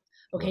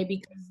 Okay,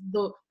 because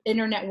the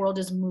internet world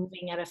is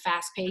moving at a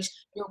fast pace.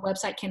 Your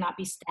website cannot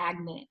be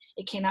stagnant.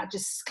 It cannot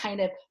just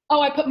kind of, oh,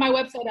 I put my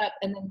website up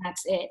and then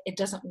that's it. It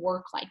doesn't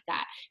work like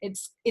that.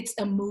 It's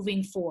a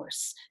moving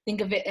force.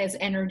 Think of it as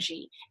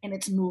energy and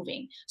it's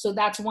moving. So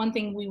that's one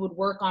thing we would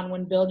work on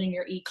when building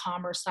your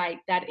e-commerce site,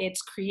 that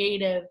it's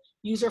creative,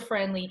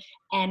 user-friendly,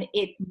 and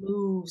it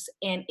moves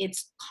and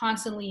it's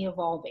constantly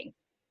evolving.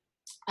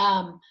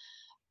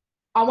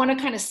 I want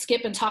to kind of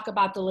skip and talk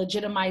about the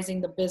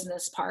legitimizing the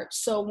business part.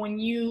 So when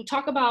you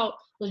talk about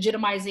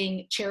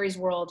legitimizing Cherie's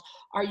World,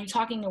 are you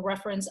talking a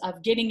reference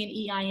of getting an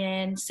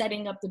EIN,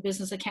 setting up the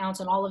business accounts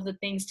and all of the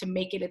things to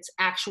make it its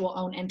actual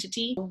own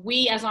entity?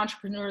 We as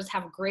entrepreneurs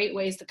have great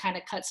ways to kind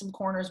of cut some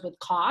corners with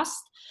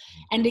cost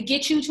and to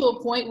get you to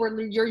a point where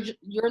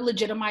you're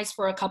legitimized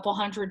for a couple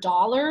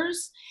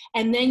 $100,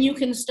 and then you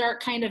can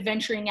start kind of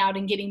venturing out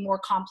and getting more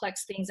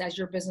complex things as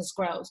your business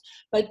grows.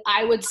 But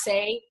I would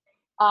say,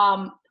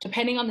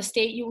 depending on the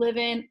state you live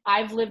in,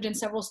 I've lived in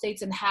several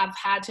states and have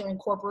had to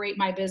incorporate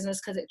my business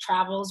because it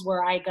travels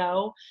where I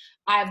go.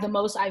 The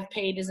most I've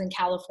paid is in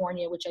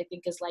California, which I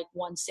think is like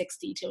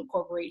 $160 to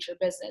incorporate your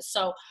business.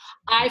 So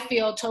I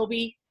feel,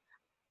 Toby,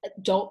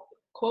 don't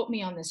quote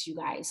me on this, you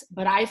guys,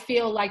 but I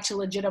feel like to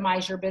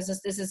legitimize your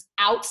business, this is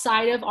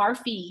outside of our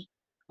fee.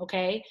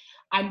 Okay.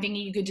 I'm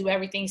thinking you could do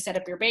everything, set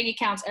up your bank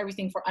accounts,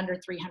 everything for under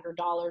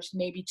 $300,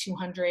 maybe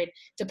 $200,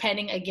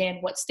 depending again,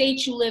 what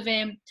state you live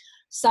in.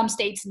 Some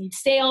states need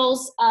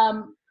sales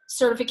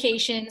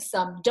certification,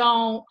 some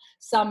don't.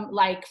 Some,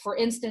 like for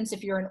instance,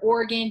 if you're in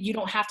Oregon, you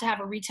don't have to have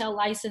a retail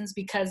license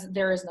because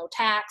there is no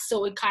tax.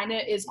 So it kind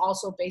of is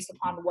also based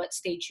upon what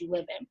state you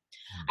live in.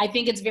 I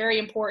think it's very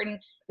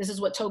important. This is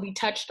what Toby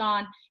touched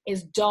on,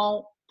 is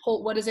don't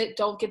pull, what is it?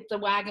 Don't get the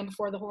wagon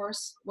before the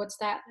horse. What's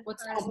that?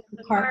 What's that?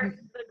 The cart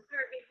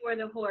before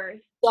the horse.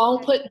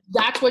 Don't put,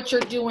 that's what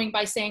you're doing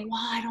by saying,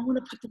 well, I don't want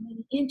to put the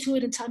money into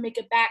it until I make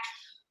it back.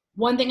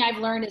 One thing I've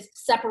learned is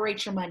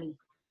separate your money.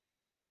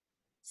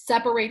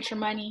 Separate your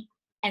money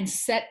and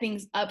set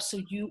things up so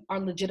you are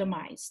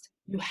legitimized.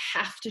 You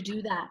have to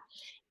do that.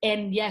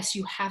 And yes,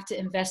 you have to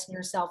invest in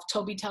yourself.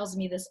 Toby tells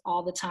me this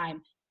all the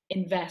time.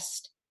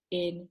 Invest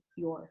in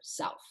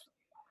yourself.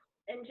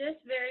 And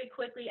just very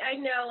quickly, I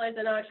know as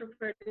an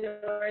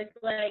entrepreneur, it's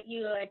like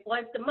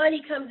once the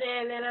money comes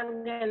in, then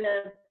I'm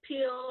gonna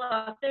peel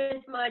off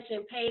this much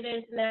and pay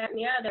this and that and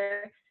the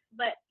other.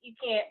 But you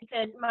can't,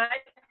 because my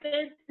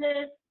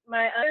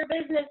other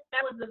business,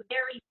 that was the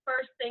very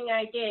first thing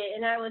I did.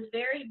 And I was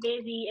very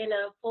busy in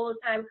a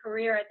full-time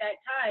career at that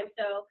time.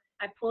 So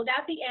I pulled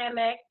out the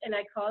Amex and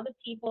I called the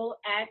people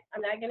at,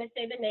 I'm not going to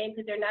say the name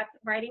because they're not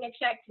writing a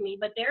check to me,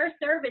 but there are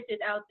services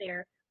out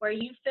there where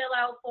you fill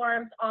out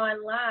forms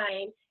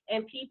online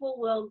and people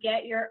will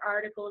get your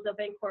articles of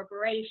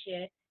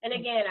incorporation. And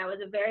again, I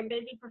was a very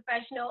busy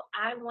professional.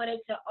 I wanted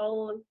to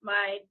own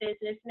my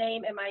business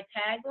name and my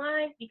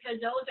tagline because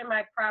those are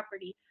my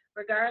property.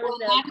 Regardless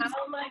of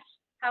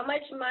how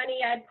much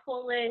money I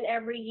pull in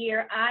every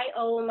year, I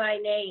own my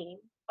name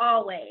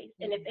always.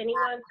 And if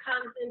anyone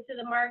comes into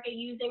the market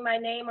using my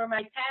name or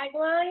my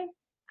tagline,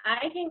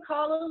 I can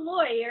call a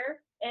lawyer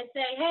and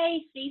say,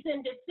 hey, cease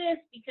and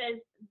desist, because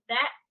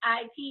that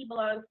IP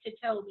belongs to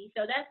Toby.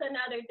 So that's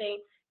another thing.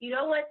 You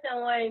don't want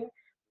someone,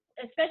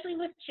 especially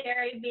with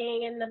Cherie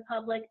being in the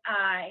public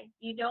eye,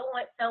 you don't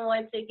want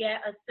someone to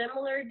get a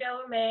similar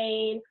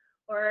domain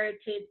or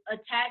to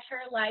attach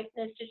her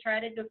likeness to try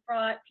to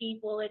defraud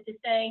people into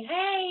saying,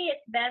 hey,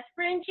 it's best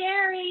friend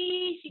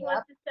Cherie. She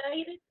wants to sell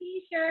you the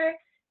t-shirt.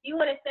 You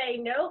want to say,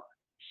 nope,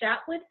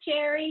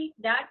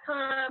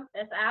 shopwithcherie.com.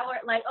 That's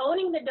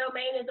owning the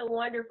domain is a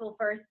wonderful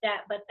first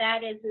step, but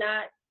that is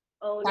not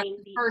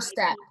owning the first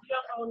step. You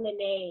don't own the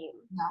name.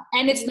 No.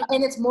 And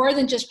it's more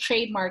than just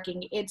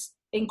trademarking. It's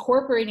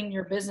incorporating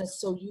your business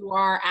so you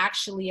are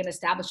actually an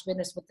established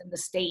business within the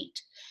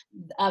state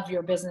of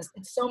your business.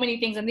 It's so many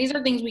things, and these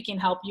are things we can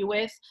help you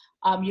with.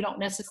 You don't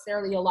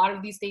necessarily, a lot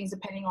of these things,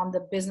 depending on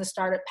the business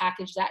startup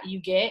package that you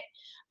get,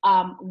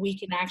 we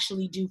can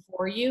actually do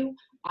for you.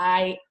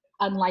 I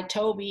unlike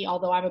Toby,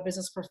 although I'm a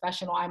business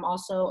professional, I'm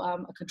also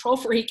a control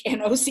freak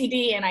and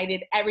OCD, and I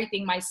did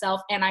everything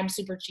myself, and I'm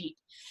super cheap.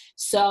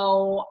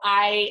 So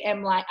I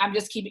am like, I'm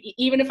just keeping,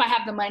 even if I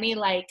have the money,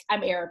 like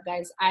I'm Arab,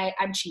 guys,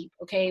 I'm cheap.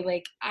 Okay.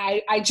 Like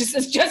I just,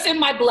 it's just in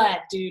my blood,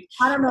 dude.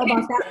 I don't know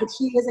about that, but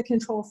she is a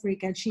control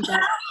freak and she does.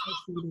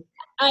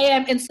 I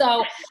am. And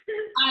so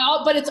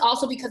but it's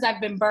also because I've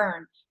been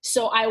burned.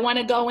 So I want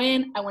to go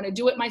in, I want to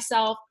do it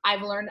myself.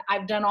 I've learned,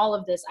 I've done all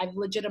of this. I've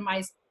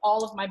legitimized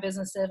all of my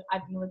businesses.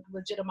 I've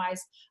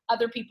legitimized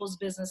other people's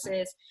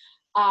businesses.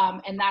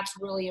 And that's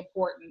really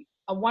important.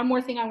 One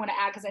more thing I want to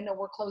add, because I know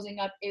we're closing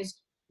up, is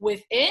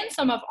within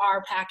some of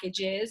our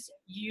packages,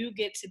 you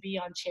get to be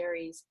on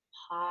Cherie's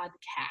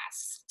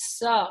podcast.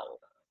 So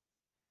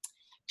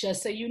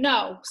just so you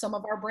know, some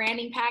of our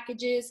branding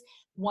packages,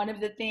 one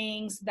of the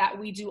things that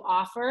we do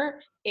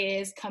offer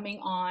is coming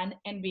on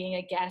and being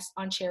a guest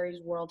on Cherie's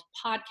World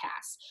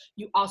podcast.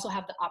 You also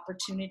have the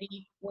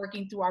opportunity,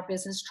 working through our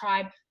business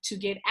tribe, to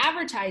get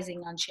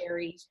advertising on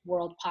Cherie's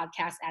World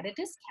podcast at a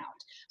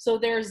discount. So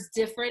there's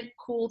different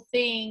cool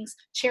things.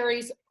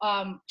 Cherie's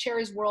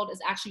World is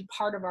actually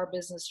part of our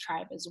business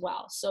tribe as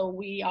well. So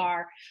we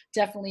are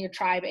definitely a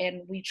tribe,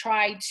 and we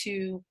try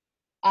to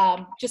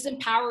just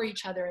empower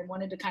each other, and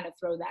wanted to kind of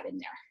throw that in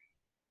there.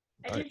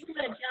 I just want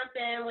to jump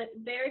in with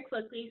very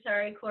quickly.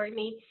 Sorry,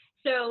 Courtney.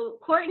 So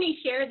Courtney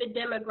shared the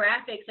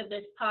demographics of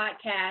this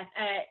podcast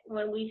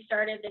when we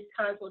started this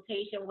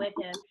consultation with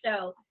him.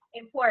 So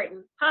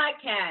important.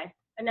 Podcast.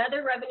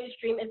 Another revenue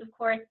stream is, of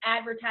course,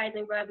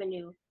 advertising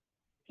revenue.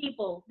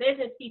 People,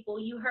 business people,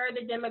 you heard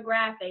the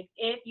demographics.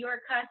 If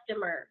your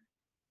customer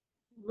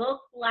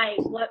looks like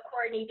what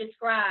Courtney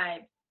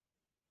described,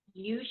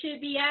 you should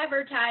be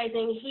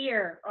advertising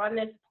here on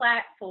this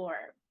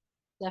platform.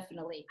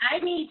 Definitely. I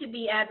need to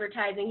be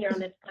advertising here on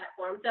this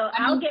platform. So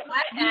I'll get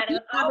my ad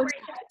up. I'll reach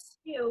out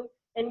to you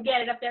and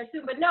get it up there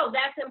soon. But no,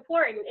 that's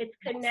important. It's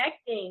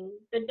connecting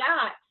the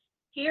dots.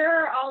 Here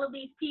are all of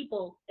these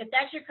people. If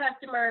that's your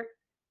customer,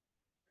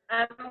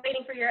 I'm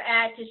waiting for your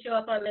ad to show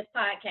up on this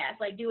podcast.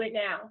 Like, do it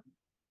now.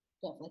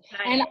 Definitely.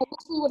 And I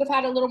wish we would have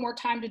had a little more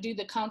time to do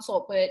the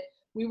consult, but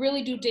we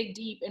really do dig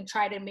deep and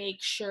try to make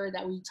sure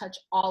that we touch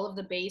all of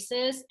the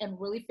bases and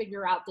really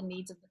figure out the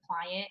needs of the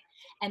client.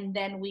 And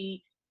then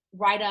we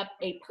write up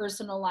a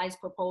personalized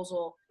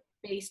proposal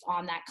based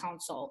on that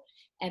consult.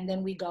 And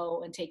then we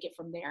go and take it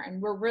from there.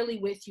 And we're really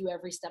with you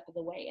every step of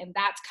the way. And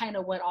that's kind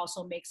of what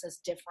also makes us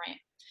different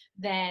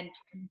than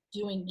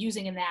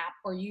using an app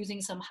or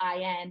using some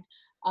high end,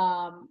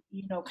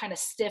 kind of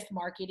stiff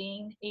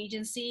marketing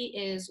agency.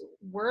 Is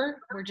we're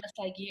just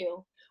like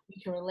you.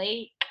 We can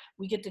relate,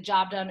 we get the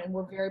job done, and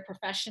we're very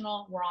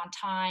professional. We're on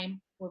time.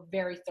 We're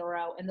very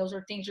thorough. And those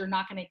are things you're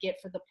not going to get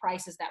for the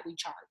prices that we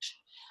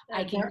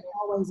charge. They're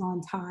always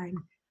on time.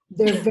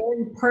 They're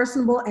very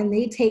personable, and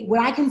they take,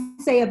 what I can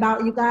say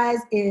about you guys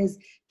is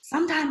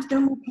sometimes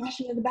they're more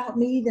passionate about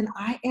me than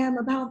I am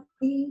about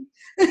me.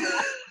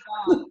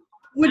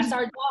 That's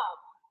our job.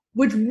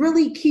 Which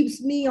really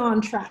keeps me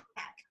on track,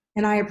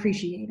 and I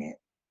appreciate it.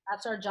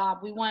 That's our job.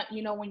 We want,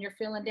 when you're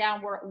feeling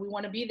down, we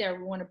want to be there.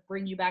 We want to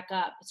bring you back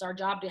up. It's our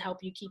job to help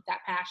you keep that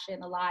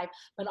passion alive,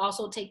 but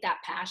also take that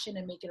passion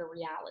and make it a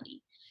reality.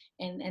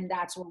 And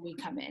that's where we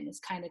come in.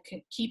 It's kind of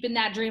keeping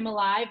that dream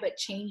alive, but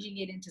changing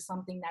it into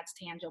something that's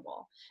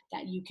tangible,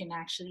 that you can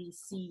actually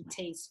see,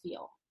 taste,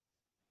 feel.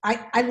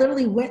 I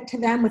literally went to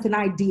them with an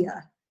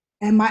idea,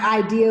 and my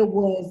idea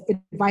was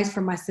advice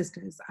from my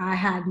sisters. I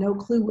had no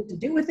clue what to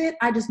do with it.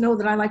 I just know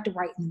that I like to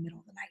write in the middle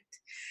of the night.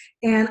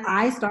 And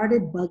I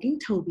started bugging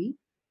Toby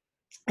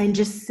and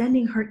just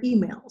sending her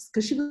emails,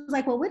 because she was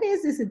like, well, what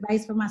is this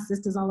advice from my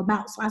sisters all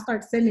about? So I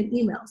started sending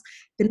emails.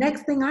 The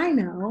next thing I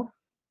know,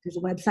 there's a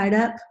website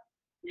up.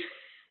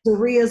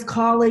 Doria's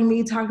calling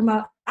me, talking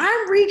about,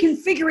 I'm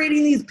reconfiguring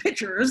these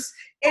pictures.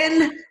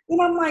 And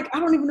I'm like, I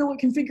don't even know what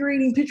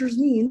configuring pictures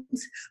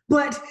means.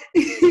 But,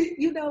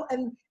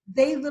 and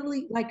they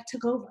literally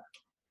took over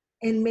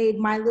and made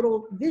my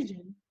little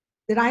vision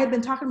that I had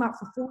been talking about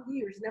for 4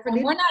 years. Never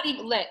did. We're not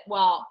even lit.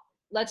 Well,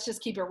 let's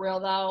just keep it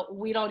real though.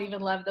 We don't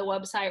even love the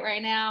website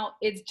right now.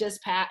 It's just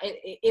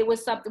it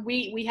was something,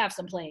 we have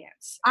some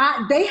plans.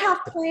 They have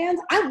plans.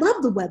 I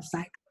love the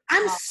website.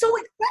 I'm so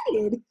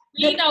excited.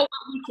 We know what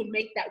we can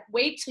make that.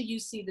 Wait till you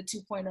see the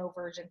 2.0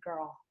 version,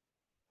 girl.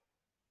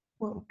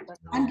 Well,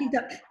 I'm geeked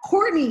up.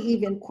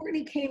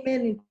 Courtney came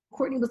in, and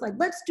Courtney was like,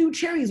 let's do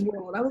Cherie's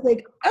World. I was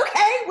like,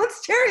 okay,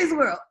 what's Cherie's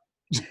World?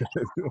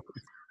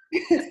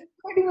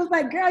 Courtney was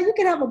like, girl, you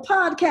can have a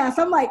podcast.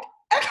 I'm like,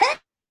 okay,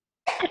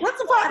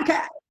 what's a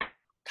podcast?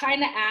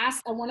 Kind of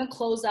asked, I want to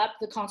close up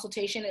the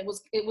consultation. It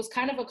was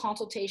kind of a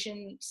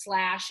consultation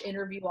 /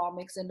 interview all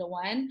mixed into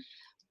one.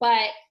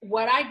 But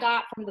what I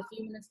got from the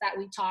few minutes that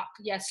we talked,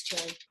 yes,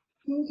 Cherie.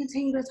 Can you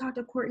continue to talk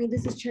to Courtney?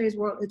 This is Cherie's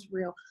World. It's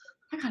real.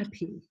 I gotta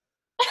pee.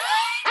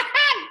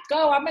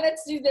 Go. I'm gonna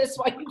do this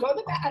while you go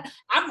to that.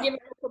 I'm giving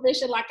her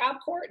permission like I'm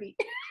Courtney.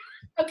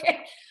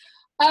 Okay.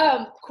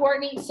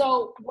 Courtney,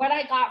 so what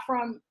I got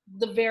from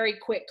the very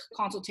quick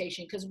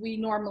consultation, because we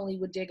normally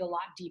would dig a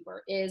lot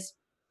deeper, is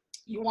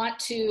you want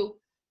to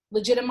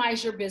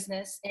legitimize your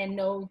business and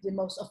know the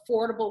most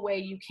affordable way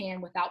you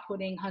can without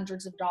putting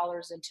hundreds of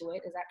dollars into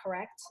it. Is that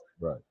correct?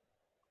 Right.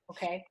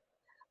 Okay.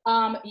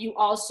 You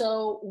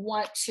also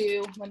want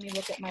to, let me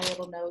look at my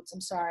little notes.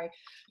 I'm sorry.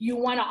 You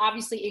want to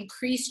obviously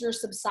increase your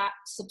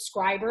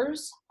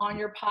subscribers on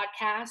your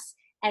podcast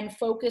and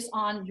focus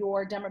on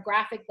your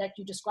demographic that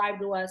you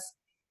described to us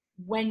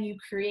when you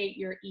create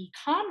your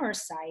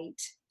e-commerce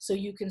site, so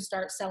you can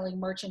start selling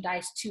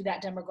merchandise to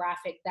that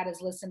demographic that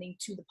is listening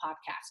to the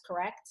podcast,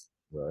 correct?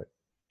 Right.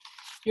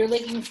 You're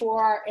looking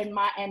for,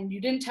 and you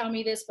didn't tell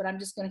me this, but I'm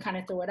just going to kind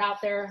of throw it out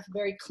there,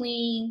 very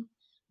clean,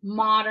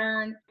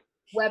 modern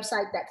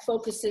website that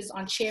focuses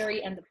on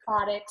Cherie and the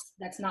products,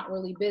 that's not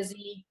really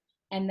busy,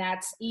 and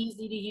that's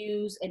easy to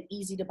use and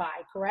easy to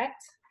buy,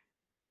 correct?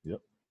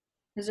 Yep.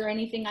 Is there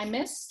anything I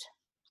missed?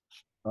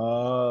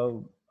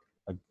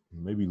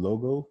 Maybe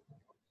logo.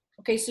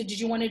 Okay, so did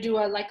you want to do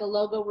a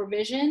logo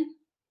revision?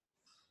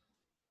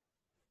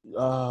 You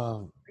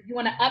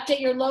want to update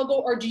your logo,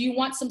 or do you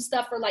want some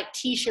stuff for like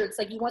t-shirts?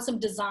 Like you want some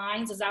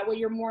designs? Is that what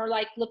you're more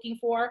like looking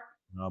for?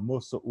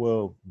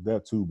 Well,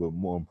 that too, but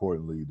more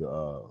importantly,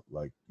 the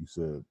like you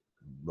said,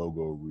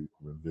 logo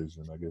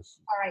revision, I guess.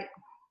 All right.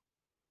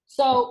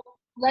 So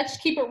let's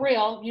keep it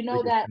real. You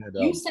know that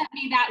you sent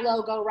me that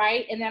logo,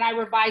 right? And then I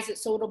revised it,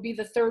 so it'll be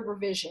the third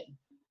revision.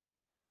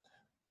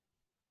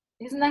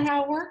 Isn't that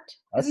how it worked?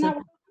 I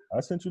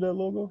sent you that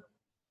logo?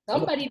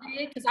 Somebody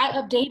did, because I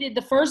updated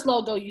the first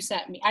logo you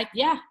sent me. I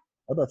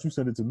thought you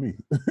sent it to me.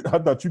 I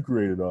thought you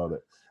created all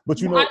that.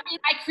 But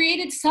I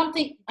created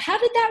something. How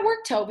did that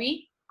work,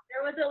 Toby?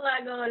 There was a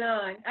lot going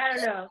on. I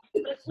don't know.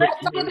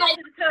 Let's get to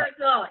the current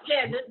law.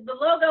 Yeah, the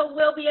logo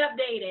will be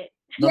updated.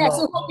 Yes,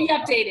 it will be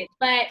updated.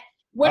 But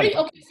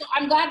okay, so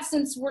I'm glad,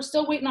 since we're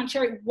still waiting on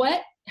Cherie,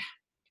 what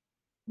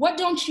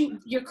don't you,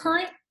 your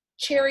current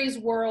Cherie's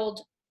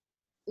World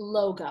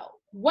logo,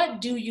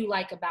 what do you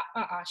like about,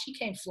 she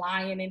came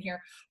flying in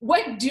here.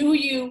 What do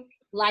you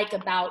like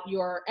about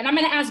and I'm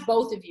going to ask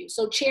both of you.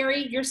 So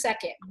Cherie, you're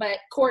second, but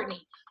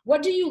Courtney,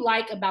 what do you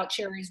like about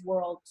Cherie's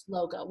World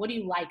logo? What do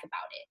you like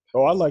about it?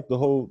 Oh, I like the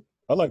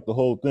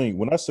whole thing.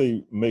 When I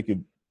say make it,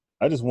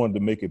 I just wanted to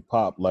make it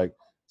pop like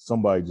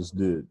somebody just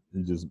did.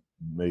 He just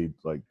made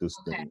like this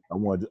thing.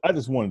 I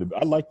just wanted to,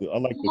 I like the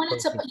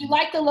you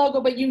like the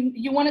logo, but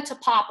you want it to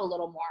pop a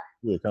little more.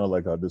 Yeah, kind of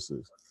like how this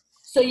is.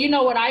 So you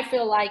know what I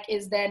feel like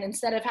is then,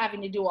 instead of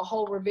having to do a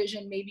whole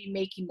revision, maybe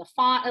making the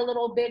font a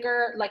little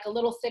bigger, like a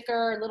little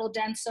thicker, a little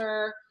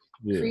denser,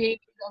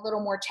 create a little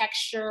more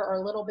texture or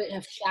a little bit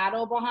of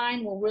shadow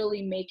behind will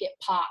really make it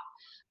pop.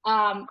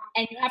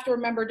 And you have to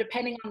remember,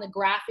 depending on the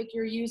graphic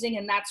you're using,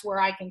 and that's where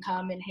I can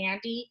come in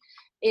handy,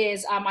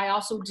 is I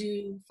also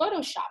do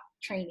Photoshop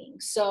training.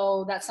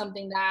 So that's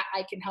something that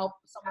I can help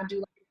someone do,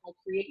 like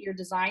create your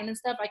design and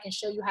stuff. I can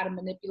show you how to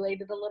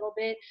manipulate it a little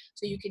bit,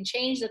 so you can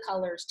change the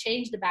colors,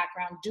 change the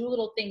background, do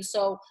little things.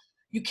 So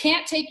you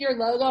can't take your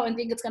logo and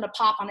think it's going to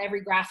pop on every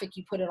graphic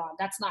you put it on.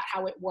 That's not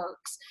how it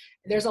works.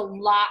 There's a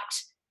lot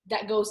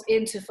that goes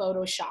into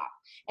Photoshop.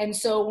 And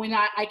so when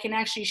I can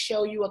actually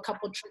show you a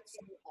couple tricks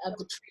of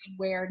the trade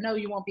where, no,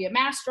 you won't be a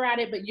master at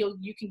it, but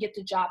you can get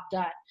the job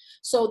done.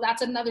 So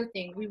that's another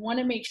thing. We want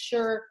to make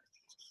sure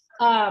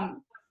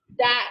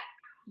that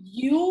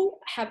you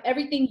have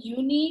everything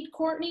you need,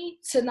 Courtney,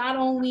 to not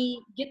only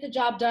get the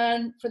job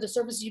done for the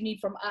service you need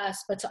from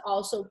us, but to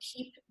also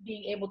keep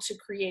being able to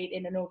create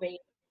and innovate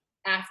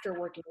after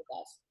working with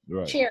us.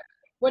 Right. Cherie,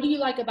 what do you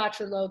like about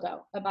your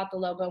logo, about the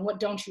logo, and what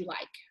don't you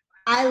like?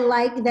 I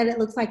like that it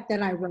looks like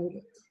that I wrote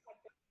it.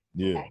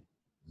 Yeah, okay.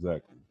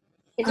 Exactly.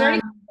 Is there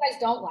anything you guys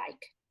don't like?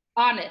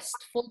 Honest,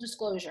 full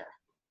disclosure.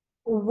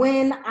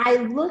 When I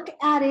look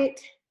at it,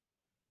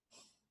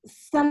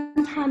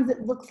 sometimes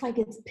it looks like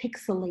it's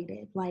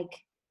pixelated. Like,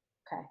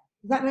 okay,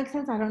 does that make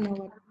sense? I don't know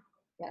what.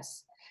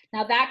 Yes.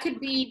 Now that could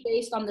be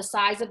based on the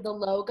size of the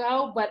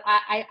logo, but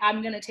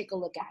I'm gonna take a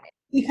look at it.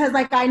 Because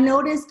like I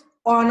noticed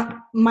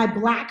on my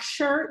black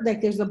shirt,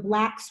 like there's a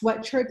black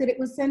sweatshirt that it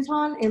was sent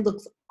on. It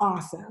looks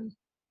awesome.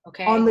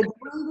 Okay. On the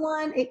green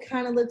one, it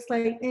kind of looks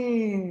like,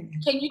 Can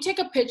you take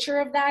a picture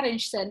of that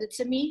and send it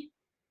to me?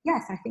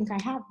 Yes, I think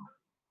I have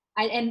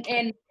one.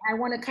 And I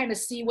want to kind of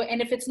see what,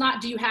 and if it's not,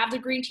 do you have the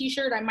green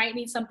t-shirt? I might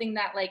need something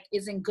that like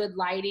is in good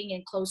lighting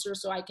and closer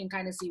so I can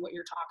kind of see what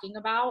you're talking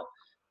about.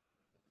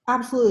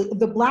 Absolutely.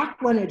 The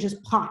black one, it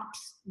just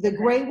pops. The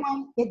gray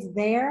one, it's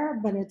there,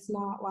 but it's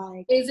not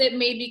like. Is it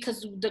maybe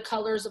because the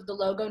colors of the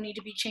logo need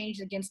to be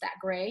changed against that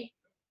gray?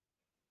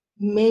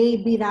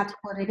 Maybe that's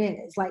what it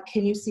is. Like,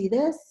 can you see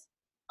this?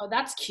 Oh,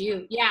 that's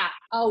cute. Yeah.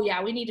 Oh,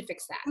 yeah. We need to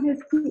fix that. It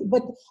is cute.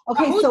 But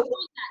okay, who's so doing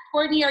that?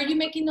 Courtney, are you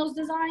making those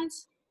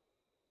designs?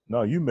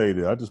 No, you made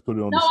it. I just put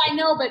it on. No, I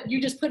know, but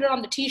you just put it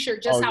on the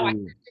t-shirt, just how I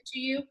sent it to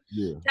you.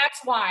 Yeah.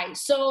 That's why.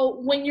 So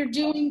when you're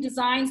doing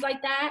designs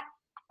like that,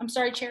 I'm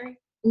sorry, Cherie.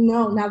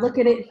 No, now look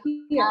at it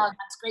here. Oh,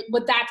 that's great.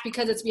 But that's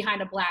because it's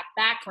behind a black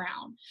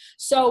background.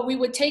 So we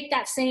would take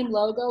that same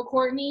logo,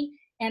 Courtney,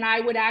 and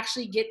I would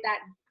actually get that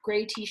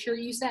gray t-shirt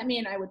you sent me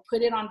and I would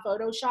put it on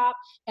Photoshop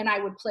and I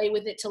would play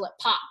with it till it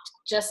popped,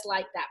 just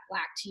like that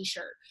black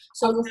t-shirt.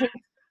 So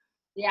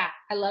Yeah,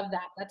 I love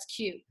that. That's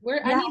cute.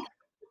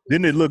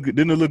 Didn't it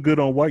look good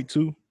on white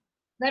too?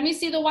 Let me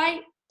see the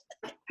white.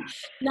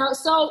 No,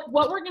 so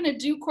what we're gonna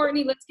do,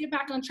 Courtney, let's get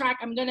back on track.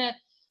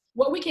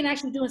 What we can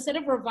actually do instead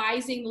of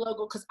revising the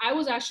logo, because I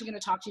was actually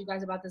gonna talk to you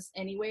guys about this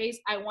anyways.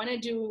 I want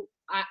to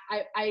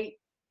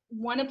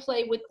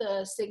play with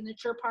the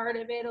signature part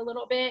of it a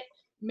little bit,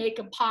 make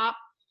them pop.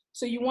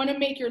 So you want to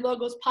make your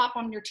logos pop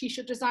on your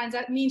t-shirt designs.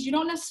 That means you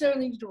don't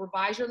necessarily need to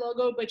revise your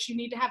logo, but you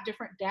need to have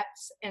different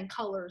depths and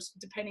colors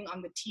depending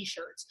on the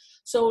t-shirts.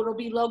 So it'll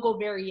be logo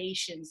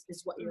variations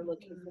is what you're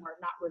looking for,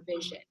 not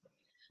revision.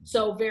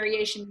 So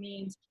variation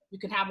means you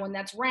can have one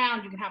that's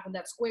round, you can have one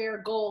that's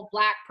square, gold,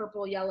 black,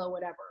 purple, yellow,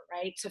 whatever,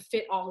 right? To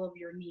fit all of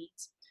your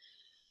needs.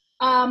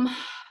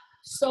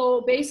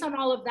 So based on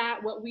all of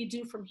that, what we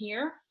do from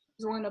here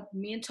is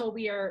me and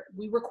Toby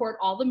we record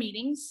all the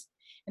meetings,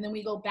 and then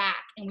we go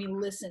back and we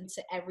listen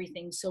to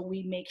everything. So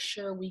we make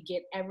sure we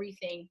get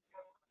everything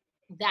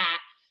that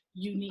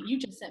you need. You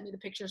just sent me the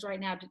pictures right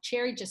now.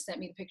 Cherie just sent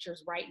me the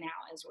pictures right now.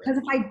 Because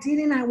if I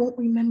didn't, I won't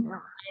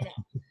remember. I know.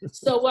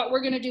 So what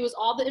we're going to do is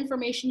all the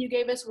information you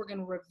gave us, we're going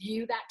to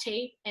review that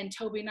tape, and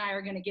Toby and I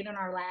are going to get in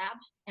our lab,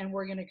 and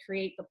we're going to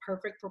create the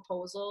perfect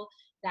proposal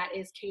that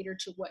is catered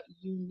to what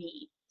you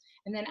need.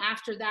 And then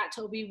after that,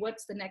 Toby,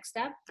 what's the next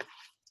step?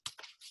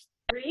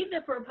 Read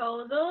the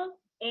proposal,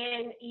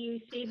 and you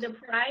see the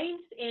price,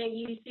 and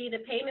you see the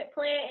payment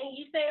plan, and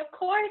you say, of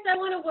course, I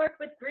want to work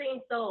with Green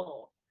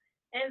Soul.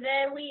 And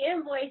then we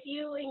invoice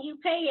you, and you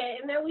pay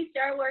it, and then we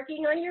start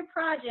working on your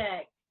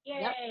project.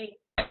 Yay.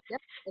 Yep.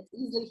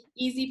 It's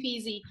easy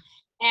peasy.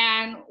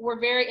 And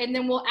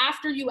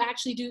after you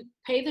actually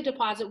pay the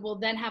deposit, we'll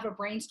then have a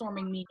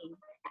brainstorming meeting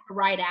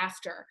right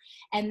after.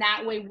 And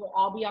that way we'll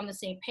all be on the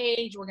same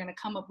page. We're going to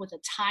come up with a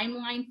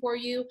timeline for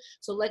you.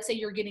 So let's say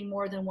you're getting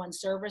more than one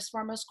service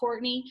from us,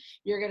 Courtney.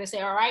 You're going to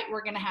say, all right,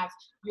 we're going to have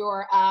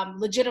your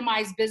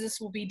legitimized business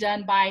will be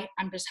done by,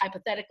 I'm just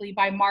hypothetically,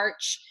 by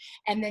March.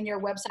 And then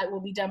your website will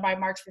be done by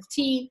March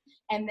 15th.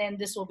 And then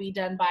this will be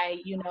done by,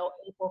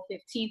 April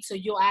 15th. So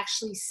you'll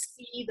actually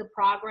see the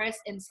progress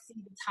and see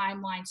the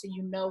timeline. So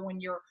you know when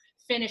your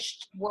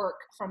finished work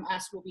from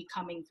us will be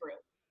coming through.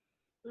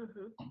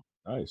 Mm-hmm.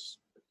 Nice.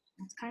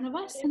 That's kind of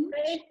us. It's based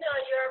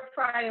on your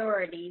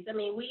priorities. I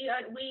mean, we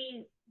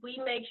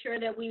make sure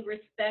that we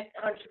respect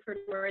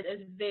entrepreneurs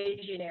as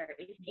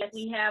visionaries. Yes,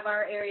 we have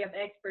our area of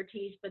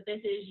expertise, but this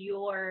is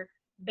your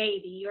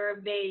baby, your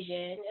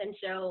vision. And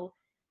so,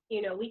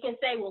 we can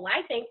say, well,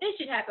 I think this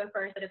should happen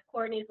first. But if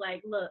Courtney's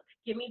like, look,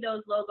 give me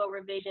those logo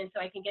revisions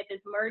so I can get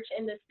this merch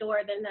in the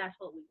store, then that's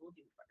what we will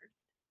do first.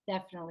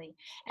 Definitely.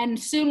 And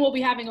soon we'll be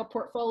having a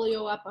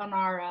portfolio up on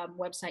our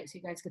website so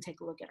you guys can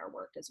take a look at our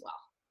work as well.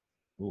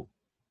 Cool.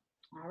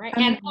 All right.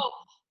 And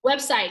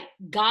website,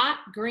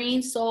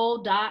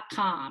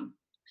 gotgreensoul.com.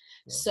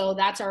 So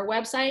that's our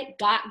website,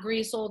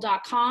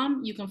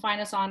 gotgreensoul.com. You can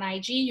find us on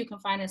IG. You can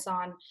find us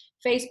on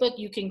Facebook.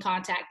 You can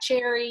contact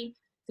Cherie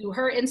through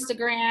her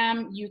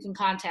Instagram. You can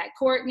contact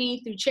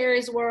Courtney through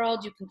Cherie's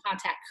World. You can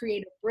contact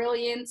Creative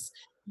Brilliance.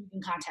 You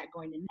can contact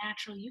Going to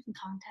Natural. You can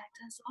contact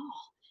us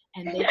all.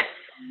 And they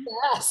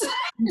yes. So,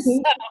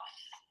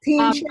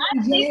 thank you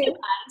guys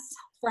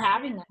for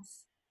having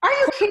us. Are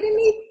you kidding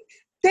me?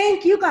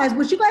 Thank you guys.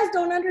 What you guys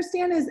don't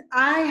understand is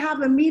I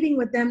have a meeting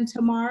with them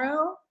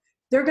tomorrow.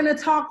 They're going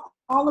to talk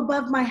all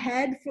above my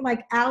head for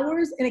like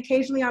hours. And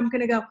occasionally I'm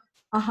going to go,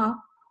 uh-huh.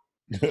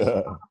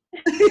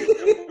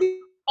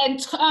 And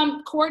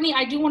Courtney,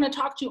 I do want to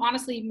talk to you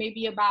honestly,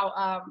 maybe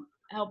about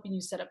helping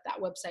you set up that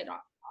website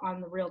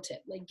on the real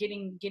tip, like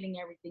getting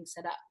everything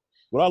set up.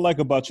 What I like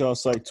about y'all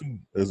site too,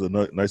 as a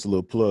nice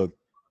little plug,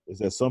 is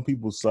that some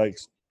people's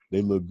sites,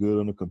 they look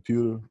good on the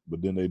computer,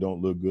 but then they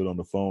don't look good on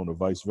the phone or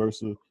vice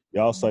versa.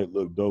 Y'all site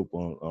look dope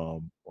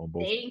on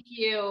both. Thank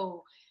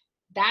you.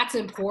 That's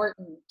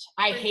important.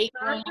 I hate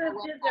going on a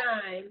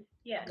website.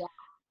 Yeah.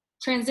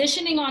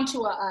 Transitioning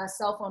onto a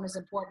cell phone is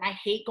important. I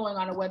hate going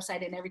on a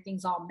website and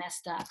everything's all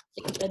messed up.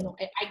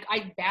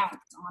 I bounce,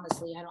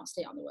 honestly. I don't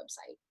stay on the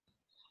website.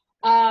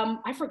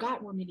 I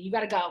forgot, Romita. You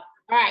got to go. All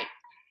right.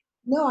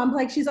 No, I'm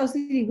like, she's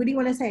OCD. What do you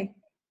want to say?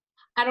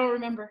 I don't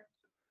remember.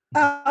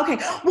 Okay.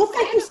 Well,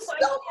 thank you so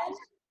much.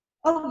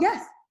 Oh,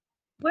 yes.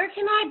 Where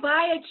can I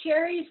buy a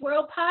Cherie's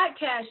World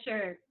podcast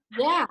shirt?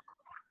 Yeah.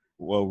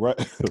 Well, right.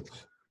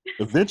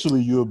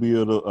 Eventually, you'll be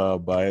able to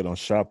buy it on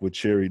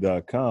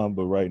shopwithcherie.com.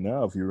 But right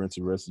now, if you're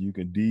interested, you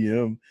can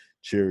DM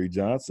Cherie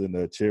Johnson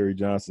at Cherie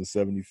Johnson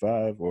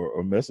 75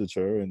 or message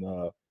her, and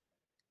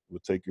we'll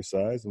take your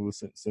size and we'll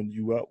send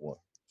you out one.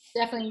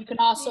 Definitely. You can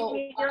also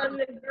on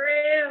the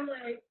gram,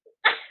 like.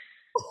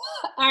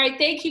 All right.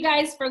 Thank you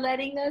guys for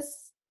letting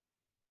us.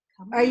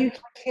 Are you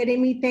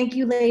kidding me? Thank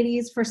you,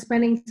 ladies, for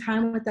spending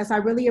time with us. I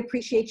really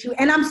appreciate you.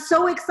 And I'm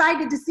so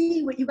excited to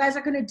see what you guys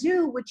are going to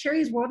do with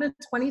Cherie's World in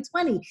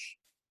 2020.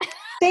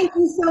 Thank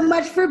you so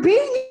much for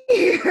being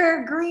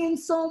here, Green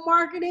Soul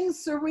Marketing,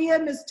 Saria,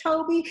 Miss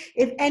Toby.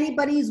 If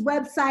anybody's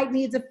website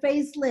needs a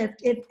facelift,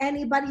 if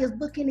anybody is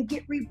looking to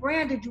get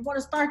rebranded, you want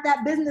to start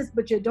that business,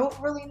 but you don't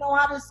really know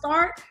how to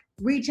start,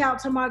 reach out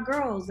to my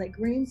girls at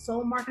Green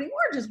Soul Marketing,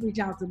 or just reach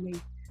out to me.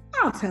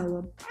 I'll tell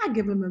him. I'll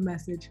give him a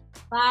message.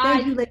 Bye.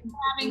 Thank you, ladies, for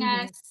having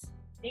us.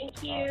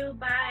 Thank you.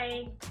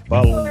 Bye.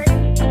 Follow me.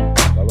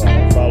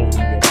 Bye-bye. Follow me.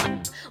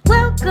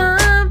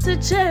 Welcome to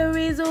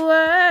Cherie's World.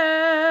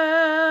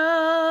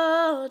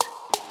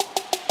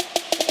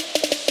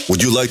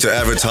 Would you like to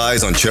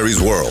advertise on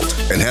Cherie's World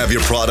and have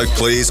your product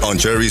placed on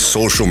Cherie's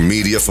social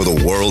media for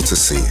the world to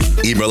see?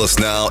 Email us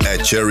now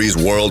at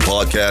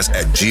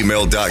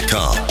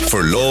cherriesworldpodcast@gmail.com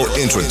for low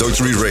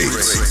introductory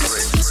rates.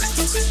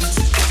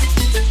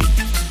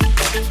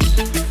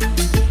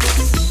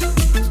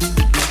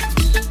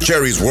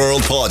 Cherie's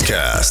World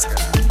Podcast.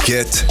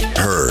 Get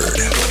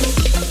heard.